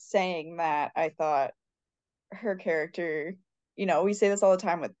saying that, I thought her character, we say this all the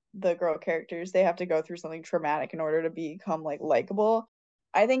time with the girl characters, they have to go through something traumatic in order to become like likable.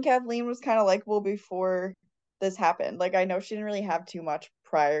 I think Kathleen was kind of likable before this happened. Like I know she didn't really have too much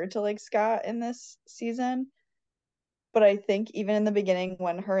prior to like Scott in this season, but I think even in the beginning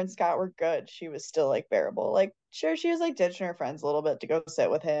when her and Scott were good, she was still like bearable. Like sure she was like ditching her friends a little bit to go sit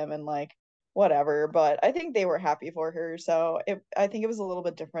with him and like whatever, but I think they were happy for her. So I think it was a little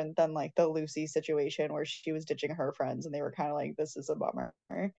bit different than like the Lucy situation where she was ditching her friends and they were kind of like this is a bummer.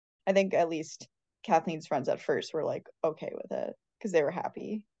 I think at least Kathleen's friends at first were like okay with it because they were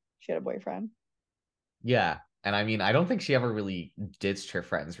happy she had a boyfriend. Yeah. And I mean, I don't think she ever really ditched her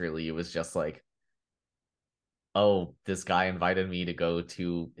friends, really. It was just like, oh, this guy invited me to go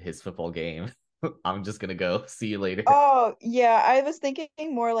to his football game. I'm just gonna go. See you later. Oh, yeah, I was thinking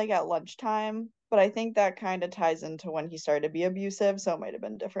more like at lunchtime, but I think that kind of ties into when he started to be abusive, so it might have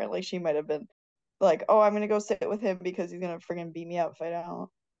been different. Like she might have been like, "Oh, I'm gonna go sit with him because he's gonna friggin' beat me up if I don't."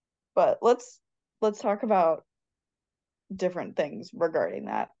 But let's talk about different things regarding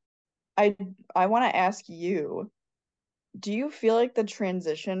that. I I want to ask you, do you feel like the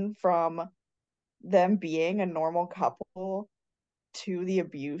transition from them being a normal couple to the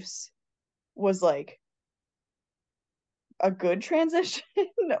abuse was like a good transition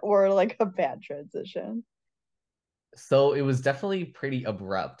or like a bad transition? So it was definitely pretty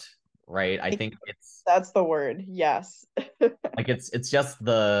abrupt, right? I Like, think it's that's the word. Yes. like it's just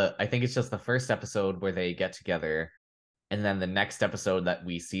the I think it's just the first episode where they get together, and then the next episode that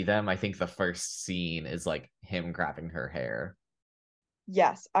we see them, I think the first scene is like him grabbing her hair.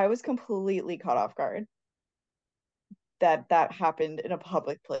 Yes, I was completely caught off guard that that happened in a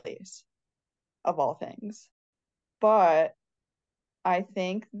public place of all things. But I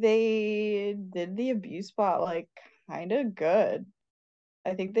think they did the abuse spot like kind of good.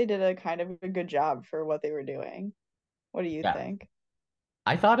 I think they did a kind of a good job for what they were doing. What do you Yeah. think?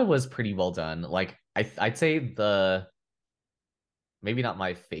 I thought it was pretty well done. Like I'd say the maybe not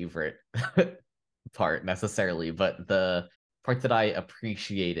my favorite part necessarily, but the part that I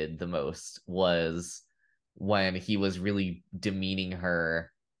appreciated the most was when he was really demeaning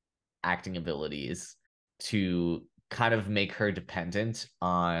her acting abilities to kind of make her dependent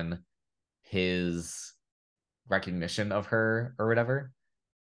on his recognition of her or whatever.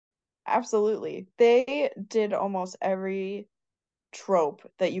 Absolutely. They did almost every trope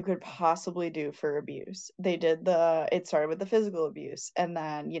that you could possibly do for abuse. It started with the physical abuse, and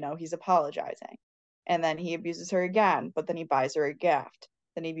then, he's apologizing. And then he abuses her again, but then he buys her a gift.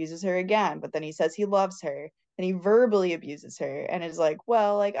 Then he abuses her again, but then he says he loves her. Then he verbally abuses her and is like,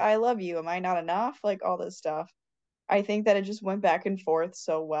 well, like, I love you. Am I not enough? Like, all this stuff. I think that it just went back and forth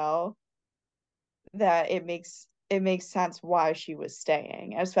so well that it makes sense why she was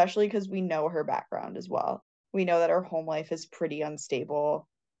staying, especially because we know her background as well. We know that her home life is pretty unstable.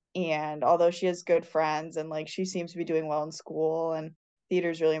 And although she has good friends and like she seems to be doing well in school and theater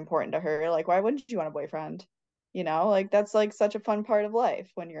is really important to her, like why wouldn't you want a boyfriend? Like that's like such a fun part of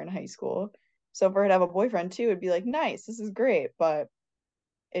life when you're in high school. So for her to have a boyfriend too, it'd be like, nice, this is great. But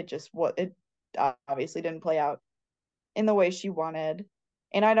it obviously didn't play out in the way she wanted.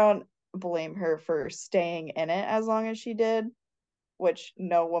 And I don't blame her for staying in it as long as she did, which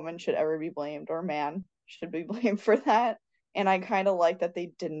no woman should ever be blamed or man should be blamed for that. And I kind of like that they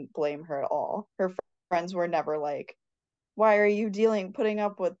didn't blame her at all. Her friends were never like, why are you putting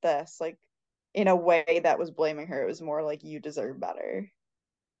up with this? Like, in a way that was blaming her. It was more like, you deserve better.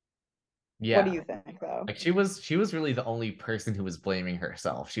 What do Yeah. you think, though? Like she was really the only person who was blaming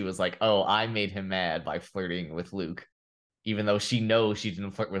herself. She was like, "Oh, I made him mad by flirting with Luke," even though she knows she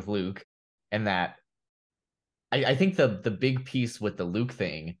didn't flirt with Luke. And that I think the big piece with the Luke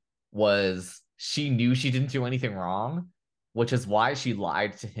thing was she knew she didn't do anything wrong, which is why she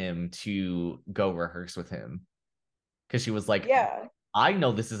lied to him to go rehearse with him. Because she was like, Yeah. I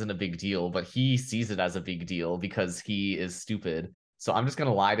know this isn't a big deal, but he sees it as a big deal because he is stupid. So I'm just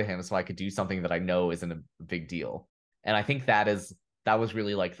gonna lie to him so I could do something that I know isn't a big deal. And I think that was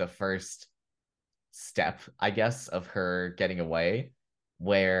really like the first step, I guess, of her getting away,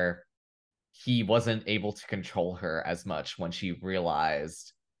 where he wasn't able to control her as much when she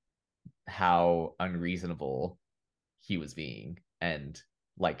realized how unreasonable he was being and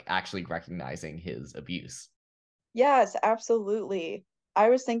like actually recognizing his abuse. Yes, absolutely. I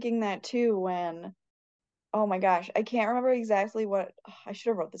was thinking that too when, oh my gosh, I can't remember exactly what, I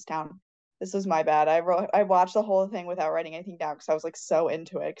should have wrote this down. This was my bad. I watched the whole thing without writing anything down because I was like so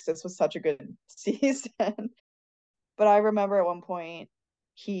into it because this was such a good season. But I remember at one point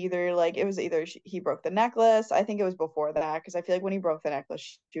he either like it was either he broke the necklace. I think it was before that because I feel like when he broke the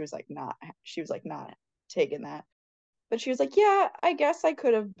necklace, she was like not taking that. But she was like, "Yeah, I guess I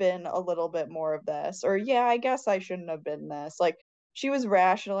could have been a little bit more of this," or "Yeah, I guess I shouldn't have been this." Like she was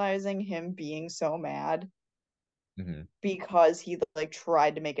rationalizing him being so mad Mm-hmm. because he like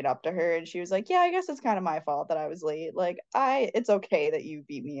tried to make it up to her, and she was like, "Yeah, I guess it's kind of my fault that I was late. Like it's okay that you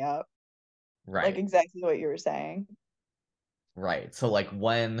beat me up." Like Right. exactly what you were saying. Right. So like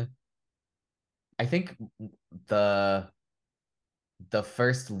when I think the the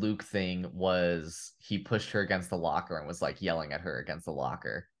first Luke thing was he pushed her against the locker and was like yelling at her against the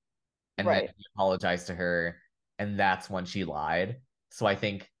locker. And then Right. he apologized to her, and that's when she lied. So I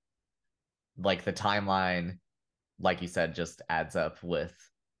think like the timeline, like you said, just adds up with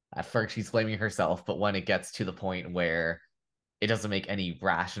at first she's blaming herself, but when it gets to the point where it doesn't make any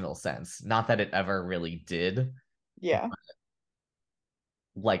rational sense, not that it ever really did, Yeah.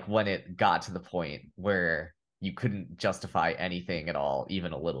 like when it got to the point where you couldn't justify anything at all,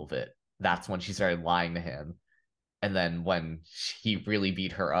 even a little bit, that's when she started lying to him. And then when he really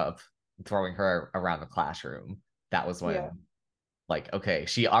beat her up, throwing her around the classroom, that was Yeah. when, like, okay,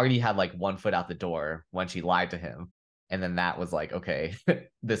 she already had like one foot out the door when she lied to him. And then that was like, okay,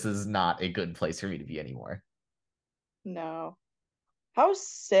 this is not a good place for me to be anymore. No. How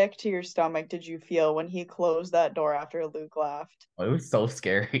sick to your stomach did you feel when he closed that door after Luke left? It was so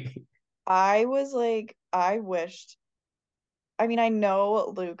scary. I was like, I wished. I mean, I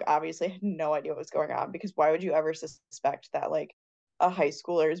know Luke obviously had no idea what was going on because why would you ever suspect that like a high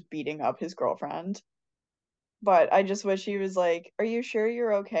schooler is beating up his girlfriend? But I just wish he was like, "Are you sure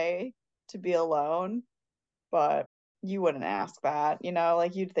you're okay to be alone?" But you wouldn't ask that,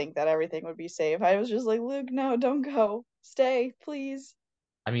 like you'd think that everything would be safe. I was just like, "Luke, no, don't go. Stay, please."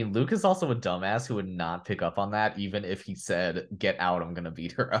 I mean, Luke is also a dumbass who would not pick up on that, even if he said, "Get out, I'm gonna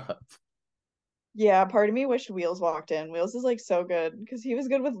beat her up." Yeah, part of me wished Wheels walked in. Wheels is like so good because he was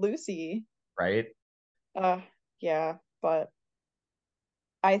good with Lucy. Right? Uh, yeah, but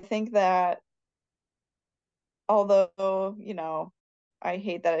I think that although, I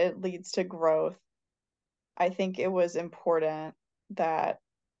hate that it leads to growth, I think it was important that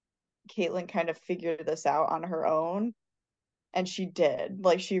Caitlin kind of figured this out on her own. And she did.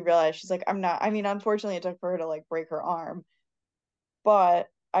 Like she realized she's like, I'm not, I mean, unfortunately it took for her to like break her arm, but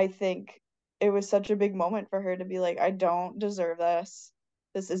I think it was such a big moment for her to be like, I don't deserve this.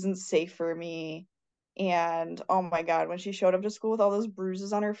 This isn't safe for me. And oh my God, when she showed up to school with all those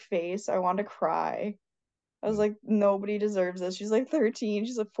bruises on her face, I wanted to cry. I was like, nobody deserves this. She's like 13,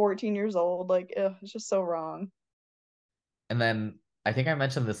 she's like 14 years old. Like, ugh, it's just so wrong. And then I think I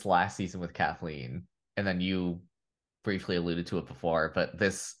mentioned this last season with Kathleen, and then you briefly alluded to it before, but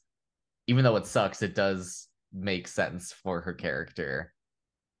this, even though it sucks, it does make sense for her character,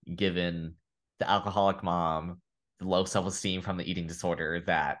 given the alcoholic mom, the low self-esteem from the eating disorder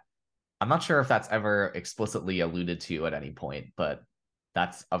that I'm not sure if that's ever explicitly alluded to at any point, but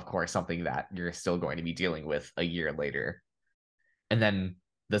that's of course something that you're still going to be dealing with a year later. And then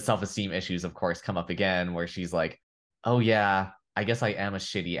the self-esteem issues, of course, come up again where she's like, oh yeah, I guess I am a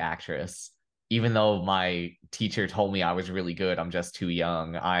shitty actress. even though my teacher told me I was really good, I'm just too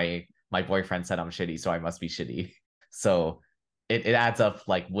young. My boyfriend said I'm shitty, so I must be shitty. So it adds up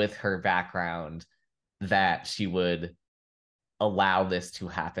like with her background that she would allow this to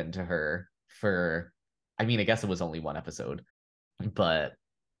happen to her for, I mean, I guess it was only one episode, but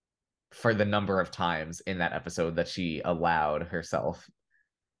for the number of times in that episode that she allowed herself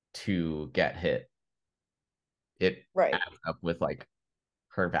to get hit, it Right. adds up with like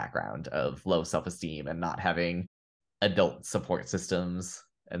her background of low self-esteem and not having adult support systems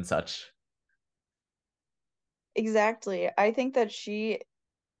and such. Exactly. I think that she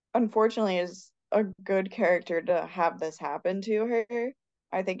unfortunately is a good character to have this happen to her.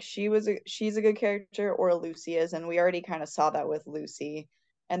 I think she's a good character, or Lucy is, and we already kind of saw that with Lucy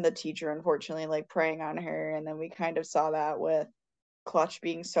and the teacher unfortunately like preying on her, and then we kind of saw that with Clutch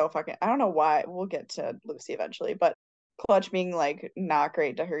being so fucking, I don't know why, we'll get to Lucy eventually, but Clutch being like not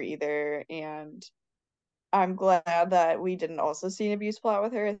great to her either. And I'm glad that we didn't also see an abuse plot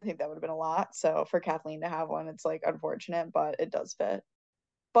with her. I think that would have been a lot. So for Kathleen to have one, it's like unfortunate, but it does fit.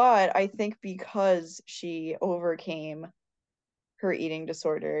 But I think because she overcame her eating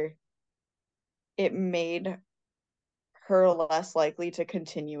disorder, it made her less likely to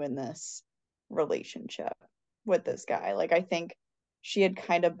continue in this relationship with this guy. Like I think she had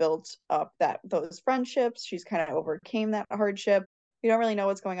kind of built up that those friendships. She's kind of overcame that hardship. We don't really know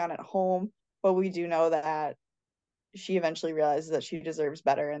what's going on at home, but we do know that she eventually realizes that she deserves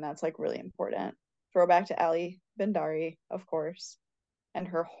better, and that's like really important. Throwback to Ali Bendari, of course, and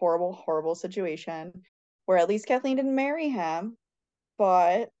her horrible, horrible situation, where at least Kathleen didn't marry him,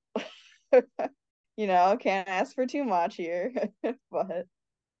 but can't ask for too much here. But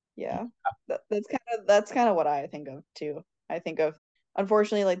yeah, that's kind of what I think of too. I think of,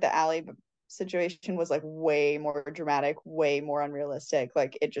 unfortunately, like the Ali situation was like way more dramatic, way more unrealistic.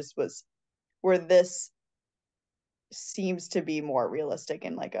 Like it just was, where this seems to be more realistic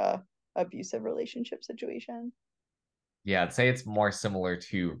in like a abusive relationship situation. Yeah, I'd say it's more similar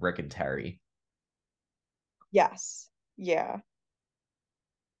to Rick and Terry. Yes. Yeah.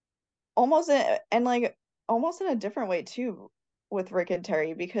 Almost and like almost in a different way too with Rick and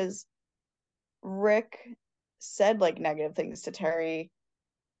Terry, because Rick said like negative things to Terry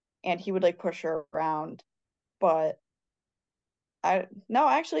and he would like push her around, but I no,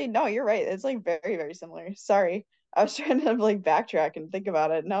 actually no, you're right. It's like very, very similar. Sorry. I was trying to like backtrack and think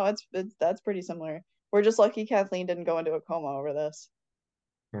about it. No, it's that's pretty similar. We're just lucky Kathleen didn't go into a coma over this.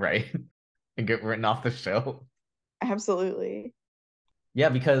 Right? And get written off the show. Absolutely. Yeah,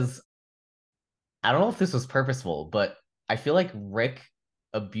 because I don't know if this was purposeful, but I feel like Rick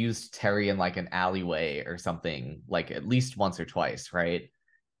abused Terry in like an alleyway or something, like at least once or twice, right? And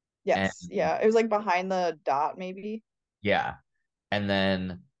Yes. Yeah. It was like behind the dot, maybe. yeah. And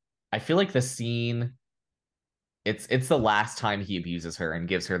then I feel like the scene, it's the last time he abuses her and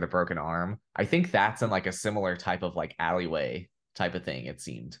gives her the broken arm. I think that's in like a similar type of like alleyway type of thing, it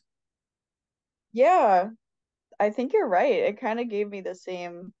seemed. Yeah. I think you're right. It kind of gave me the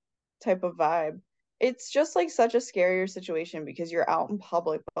same type of vibe. It's just like such a scarier situation because you're out in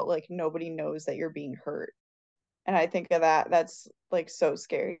public, but like nobody knows that you're being hurt. And I think of that, that's like so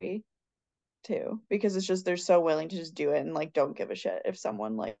scary too, because it's just they're so willing to just do it and like don't give a shit if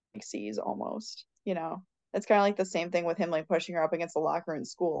someone like sees almost, you know. It's kind of like the same thing with him like pushing her up against the locker in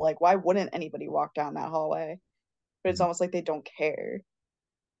school. Like, why wouldn't anybody walk down that hallway? But it's Mhm. almost like they don't care.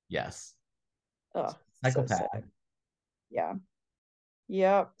 Yes. Oh, so Psychopath. sad. Yeah.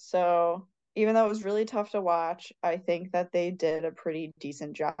 Yep. So even though it was really tough to watch, I think that they did a pretty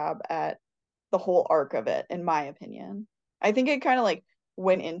decent job at the whole arc of it, in my opinion. I think it kind of like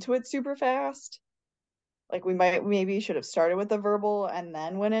went into it super fast. Like we might maybe should have started with the verbal and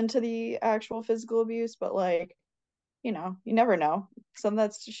then went into the actual physical abuse, but like, you never know. Some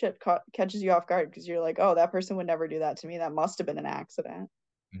of that shit catches you off guard because you're like, oh, that person would never do that to me. That must have been an accident.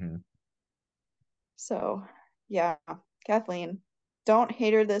 Mhm. So, yeah, Kathleen, don't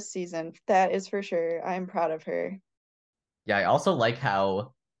hate her this season. That is for sure. I'm proud of her. Yeah, I also like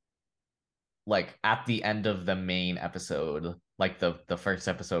how like at the end of the main episode, like the first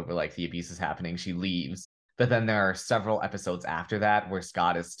episode where like the abuse is happening, she leaves. But then there are several episodes after that where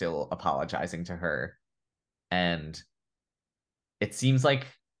Scott is still apologizing to her. And it seems like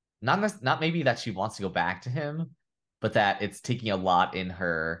not maybe that she wants to go back to him, but that it's taking a lot in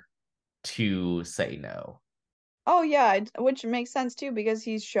her to say no. Oh yeah, which makes sense too because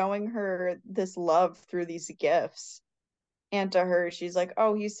he's showing her this love through these gifts. And to her, she's like,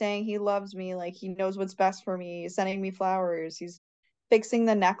 "Oh, he's saying he loves me, like he knows what's best for me. He's sending me flowers. He's fixing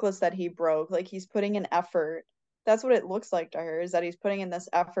the necklace that he broke. Like he's putting in effort." That's what it looks like to her, is that he's putting in this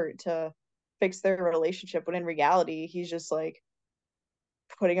effort to fix their relationship, when in reality, he's just like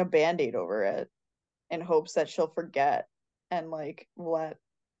putting a band-aid over it in hopes that she'll forget and like let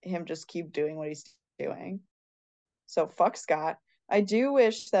him just keep doing what he's doing. So fuck Scott. I do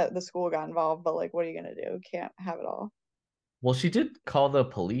wish that the school got involved, but like, what are you gonna do? Can't have it all. Well, she did call the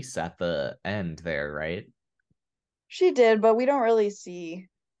police at the end there, right? She did, but we don't really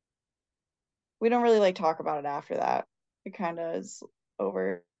like talk about it after that. It kind of is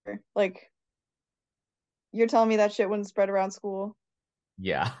over. Like, you're telling me that shit wouldn't spread around school?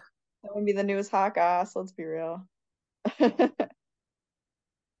 Yeah. That would be the newest hot goss, let's be real.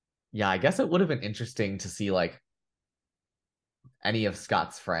 Yeah, I guess it would have been interesting to see like any of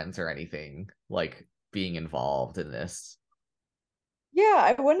Scott's friends or anything like being involved in this. Yeah,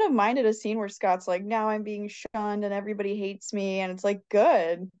 I wouldn't have minded a scene where Scott's like, now I'm being shunned and everybody hates me. And it's like,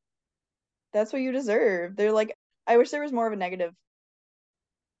 good. That's what you deserve. They're like, I wish there was more of a negative.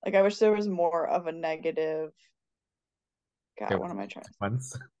 Like, I wish there was more of a negative. There God, what was am I trying to say?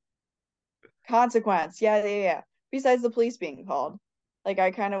 consequence. Consequence. Yeah, yeah, yeah. Besides the police being called. Like,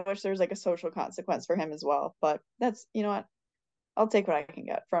 I kind of wish there was like a social consequence for him as well. But that's, you know what? I'll take what I can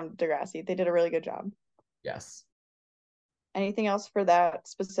get from Degrassi. They did a really good job. Yes. Anything else for that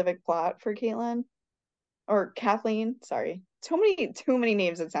specific plot for Caitlin? Or Kathleen? Sorry. Too many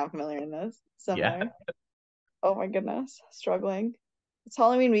names that sound familiar in this. Yeah. Similar. Oh my goodness. Struggling. It's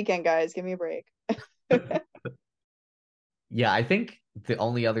Halloween weekend, guys. Give me a break. Yeah, I think the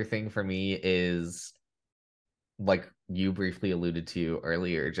only other thing for me is like you briefly alluded to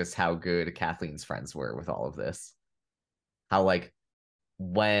earlier, just how good Kathleen's friends were with all of this. How like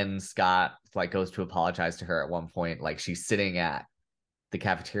when Scott like goes to apologize to her at one point, like she's sitting at the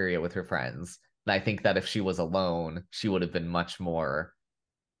cafeteria with her friends. And I think that if she was alone, she would have been much more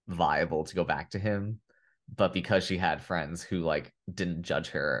viable to go back to him. But because she had friends who like didn't judge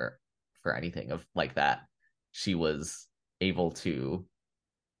her for anything of like that, she was able to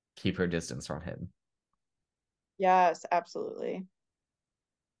keep her distance from him. Yes, absolutely.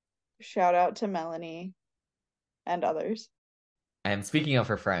 Shout out to Melanie and others. And speaking of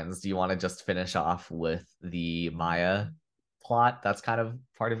her friends, do you want to just finish off with the Maya plot that's kind of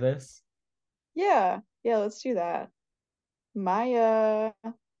part of this? Yeah, yeah, let's do that. Maya,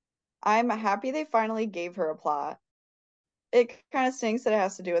 I'm happy they finally gave her a plot. It kind of stinks that it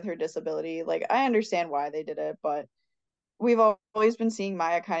has to do with her disability. Like, I understand why they did it, but we've always been seeing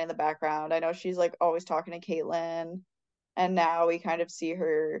Maya kind of in the background. I know she's like always talking to Caitlin, and now we kind of see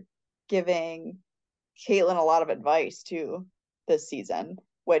her giving Caitlin a lot of advice too this season,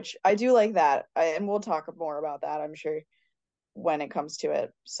 which I do like that. And we'll talk more about that, I'm sure, when it comes to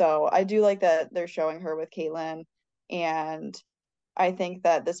it. So I do like that they're showing her with Caitlin, and I think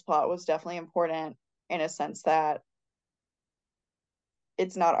that this plot was definitely important in a sense that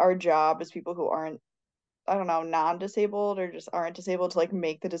it's not our job as people who aren't, I don't know, non-disabled or just aren't disabled to like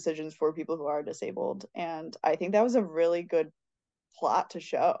make the decisions for people who are disabled. And I think that was a really good plot to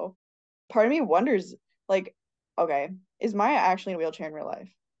show. Part of me wonders, like, okay, is Maya actually in a wheelchair in real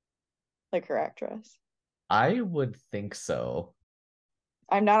life? Like her actress? I would think so.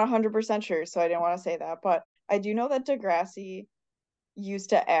 I'm not 100% sure, so I didn't want to say that, but I do know that Degrassi used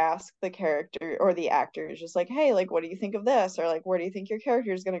to ask the character or the actors just like, hey, like what do you think of this, or like where do you think your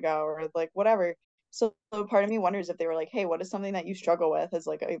character is going to go, or like whatever. So part of me wonders if they were like, hey, what is something that you struggle with as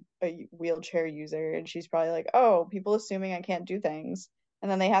like a wheelchair user, and she's probably like, oh, people assuming I can't do things, and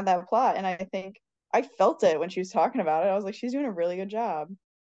then they had that plot, and I think I felt it when she was talking about it. I was like, she's doing a really good job.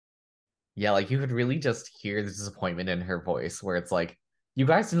 Yeah, like you could really just hear the disappointment in her voice where it's like, you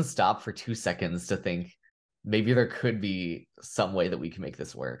guys didn't stop for 2 seconds to think maybe there could be some way that we can make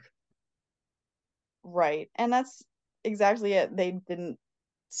this work. Right, and that's exactly it. They didn't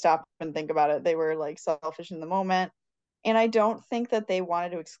stop and think about it. They were like selfish in the moment. And I don't think that they wanted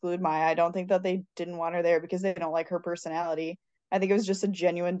to exclude Maya. I don't think that they didn't want her there because they don't like her personality. I think it was just a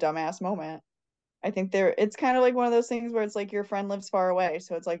genuine dumbass moment. I think it's kind of like one of those things where it's like your friend lives far away.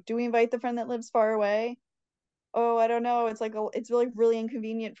 So it's like, do we invite the friend that lives far away? Oh, I don't know. It's like it's really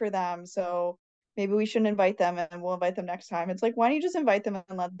inconvenient for them. So maybe we shouldn't invite them and we'll invite them next time. It's like, why don't you just invite them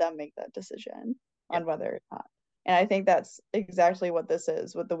and let them make that decision Yeah. on whether or not? And I think that's exactly what this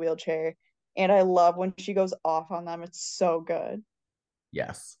is with the wheelchair. And I love when she goes off on them. It's so good.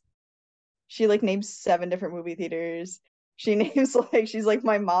 Yes. She like names 7 different movie theaters. She names like she's like,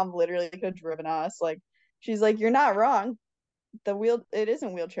 my mom literally could have driven us. Like she's like, you're not wrong. It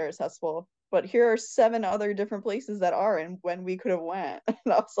isn't wheelchair accessible, but here are 7 other different places that are and when we could have went. And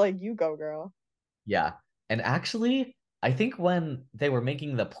I was like, you go, girl. Yeah. And actually, I think when they were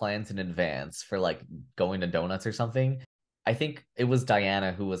making the plans in advance for like going to donuts or something, I think it was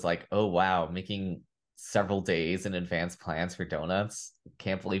Diana who was like, "Oh wow, making several days in advance plans for donuts.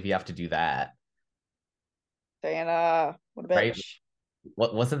 Can't believe you have to do that." Diana, what a Right? bitch.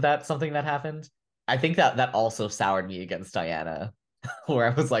 What wasn't that something that happened? I think that also soured me against Diana, where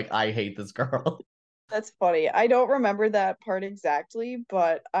I was like, I hate this girl. That's funny. I don't remember that part exactly,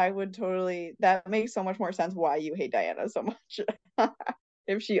 but I would totally, that makes so much more sense why you hate Diana so much.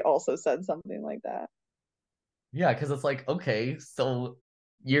 If she also said something like that. Yeah, because it's like, okay, so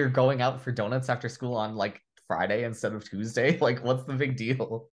you're going out for donuts after school on like Friday instead of Tuesday? Like, what's the big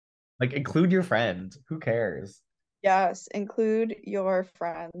deal? Like, include your friend. Who cares? Yes, include your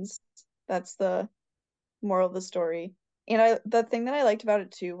friends. That's the moral of the story. And the thing that I liked about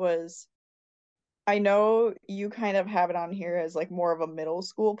it too was I know you kind of have it on here as like more of a middle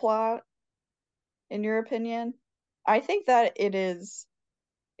school plot, in your opinion. I think that it's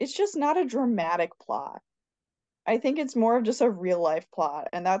just not a dramatic plot. I think it's more of just a real life plot.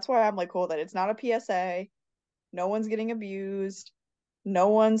 And that's why I'm like, cool, that it's not a PSA. No one's getting abused. No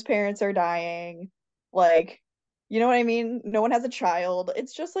one's parents are dying. Like, you know what I mean? No one has a child.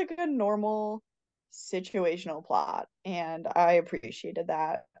 It's just like a normal situational plot. And I appreciated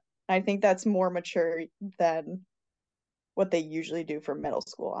that. I think that's more mature than what they usually do for middle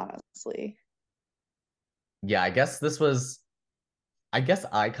school, honestly. Yeah, I guess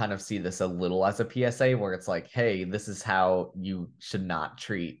I kind of see this a little as a PSA where it's like, hey, this is how you should not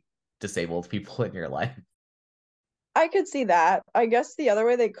treat disabled people in your life. I could see that. I guess the other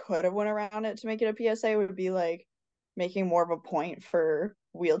way they could have went around it to make it a PSA would be like making more of a point for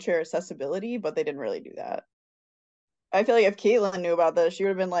wheelchair accessibility, but they didn't really do that. I feel like if Caitlin knew about this, she would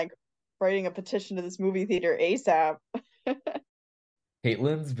have been like writing a petition to this movie theater ASAP.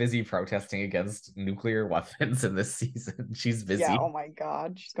 Caitlin's busy protesting against nuclear weapons in this season. She's Yeah, oh busy. my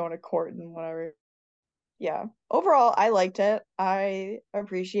God. She's going to court and whatever. Yeah. Overall, I liked it. I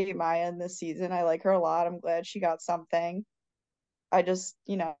appreciate Maya in this season. I like her a lot. I'm glad she got something. I just,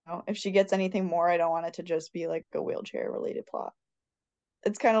 if she gets anything more, I don't want it to just be like a wheelchair related plot.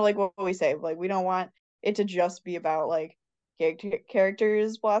 It's kind of like what we say, like we don't want it to just be about like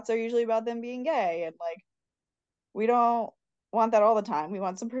characters. Plots are usually about them being gay, and like we don't want that all the time. We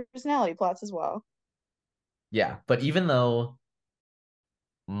want some personality plots as well. Yeah, but even though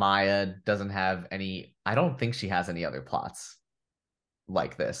Maya doesn't have any, I don't think she has any other plots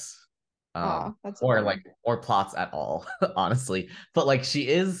like this. Aw, that's a Or bummer. like or plots at all, honestly. But like she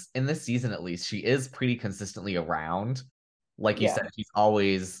is in this season at least, she is pretty consistently around. Like you Yeah. said, she's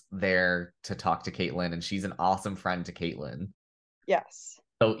always there to talk to Caitlin, and she's an awesome friend to Caitlin. Yes.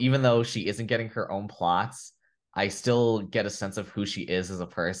 So even though she isn't getting her own plots, I still get a sense of who she is as a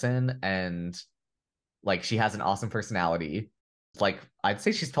person, and like she has an awesome personality. Like I'd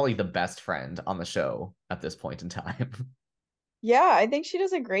say she's probably the best friend on the show at this point in time. Yeah, I think she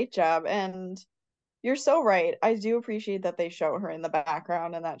does a great job, and you're so right. I do appreciate that they show her in the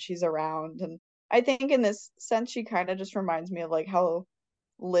background and that she's around. And I think in this sense, she kind of just reminds me of like how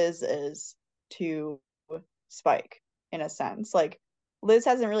Liz is to Spike in a sense. Like Liz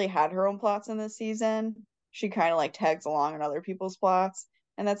hasn't really had her own plots in this season. She kind of like tags along in other people's plots.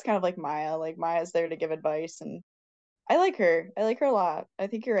 And that's kind of like Maya. Like Maya's there to give advice and I like her. I like her a lot. I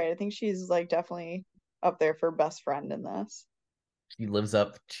think you're right. I think she's like definitely up there for best friend in this. She lives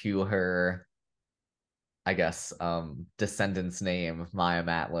up to her, I guess, descendant's name, Maya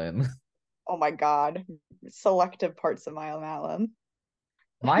Matlin. Oh my God. Selective parts of Maya Matlin.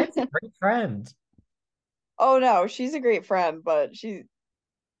 Maya's a great friend. Oh no, she's a great friend, but she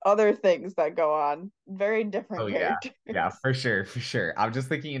other things that go on. Very Oh different yeah. characters. Yeah, for sure, for sure. I'm just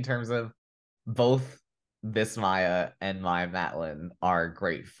thinking in terms of both this Maya and Maya Matlin are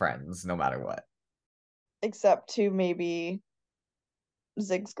great friends no matter what. Except to maybe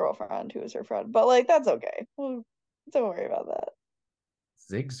Zig's girlfriend, who is her friend. But like that's okay. Well, don't worry about that.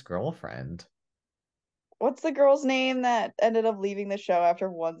 Zig's girlfriend. What's the girl's name that ended up leaving the show after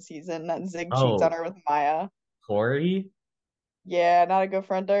one season that Zig cheats on Oh, her with Maya? Corey? Yeah, not a good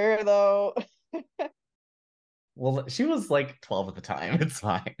friend to her though. Well, she was like 12 at the time. It's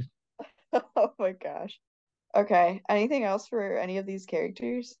fine. Oh my gosh. Okay. Anything else for any of these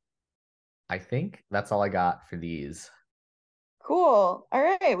characters? I think that's all I got for these. Cool. All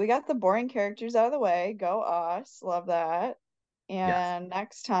right, we got the boring characters out of the way. Go us. Love that. Yes. And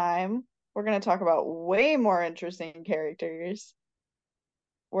next time, we're going to talk about way more interesting characters.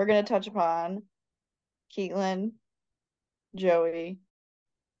 We're going to touch upon Caitlin, Joey,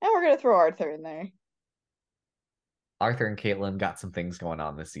 and we're going to throw Arthur in there. Arthur and Caitlin got some things going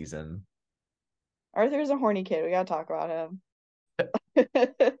on this season. Arthur's a horny kid. We got to talk about him.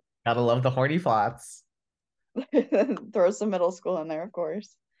 Gotta love the horny plots. Throw some middle school in there, of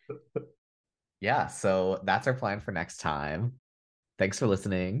course. Yeah, so that's our plan for next time. Thanks for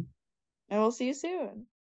listening. And we'll see you soon.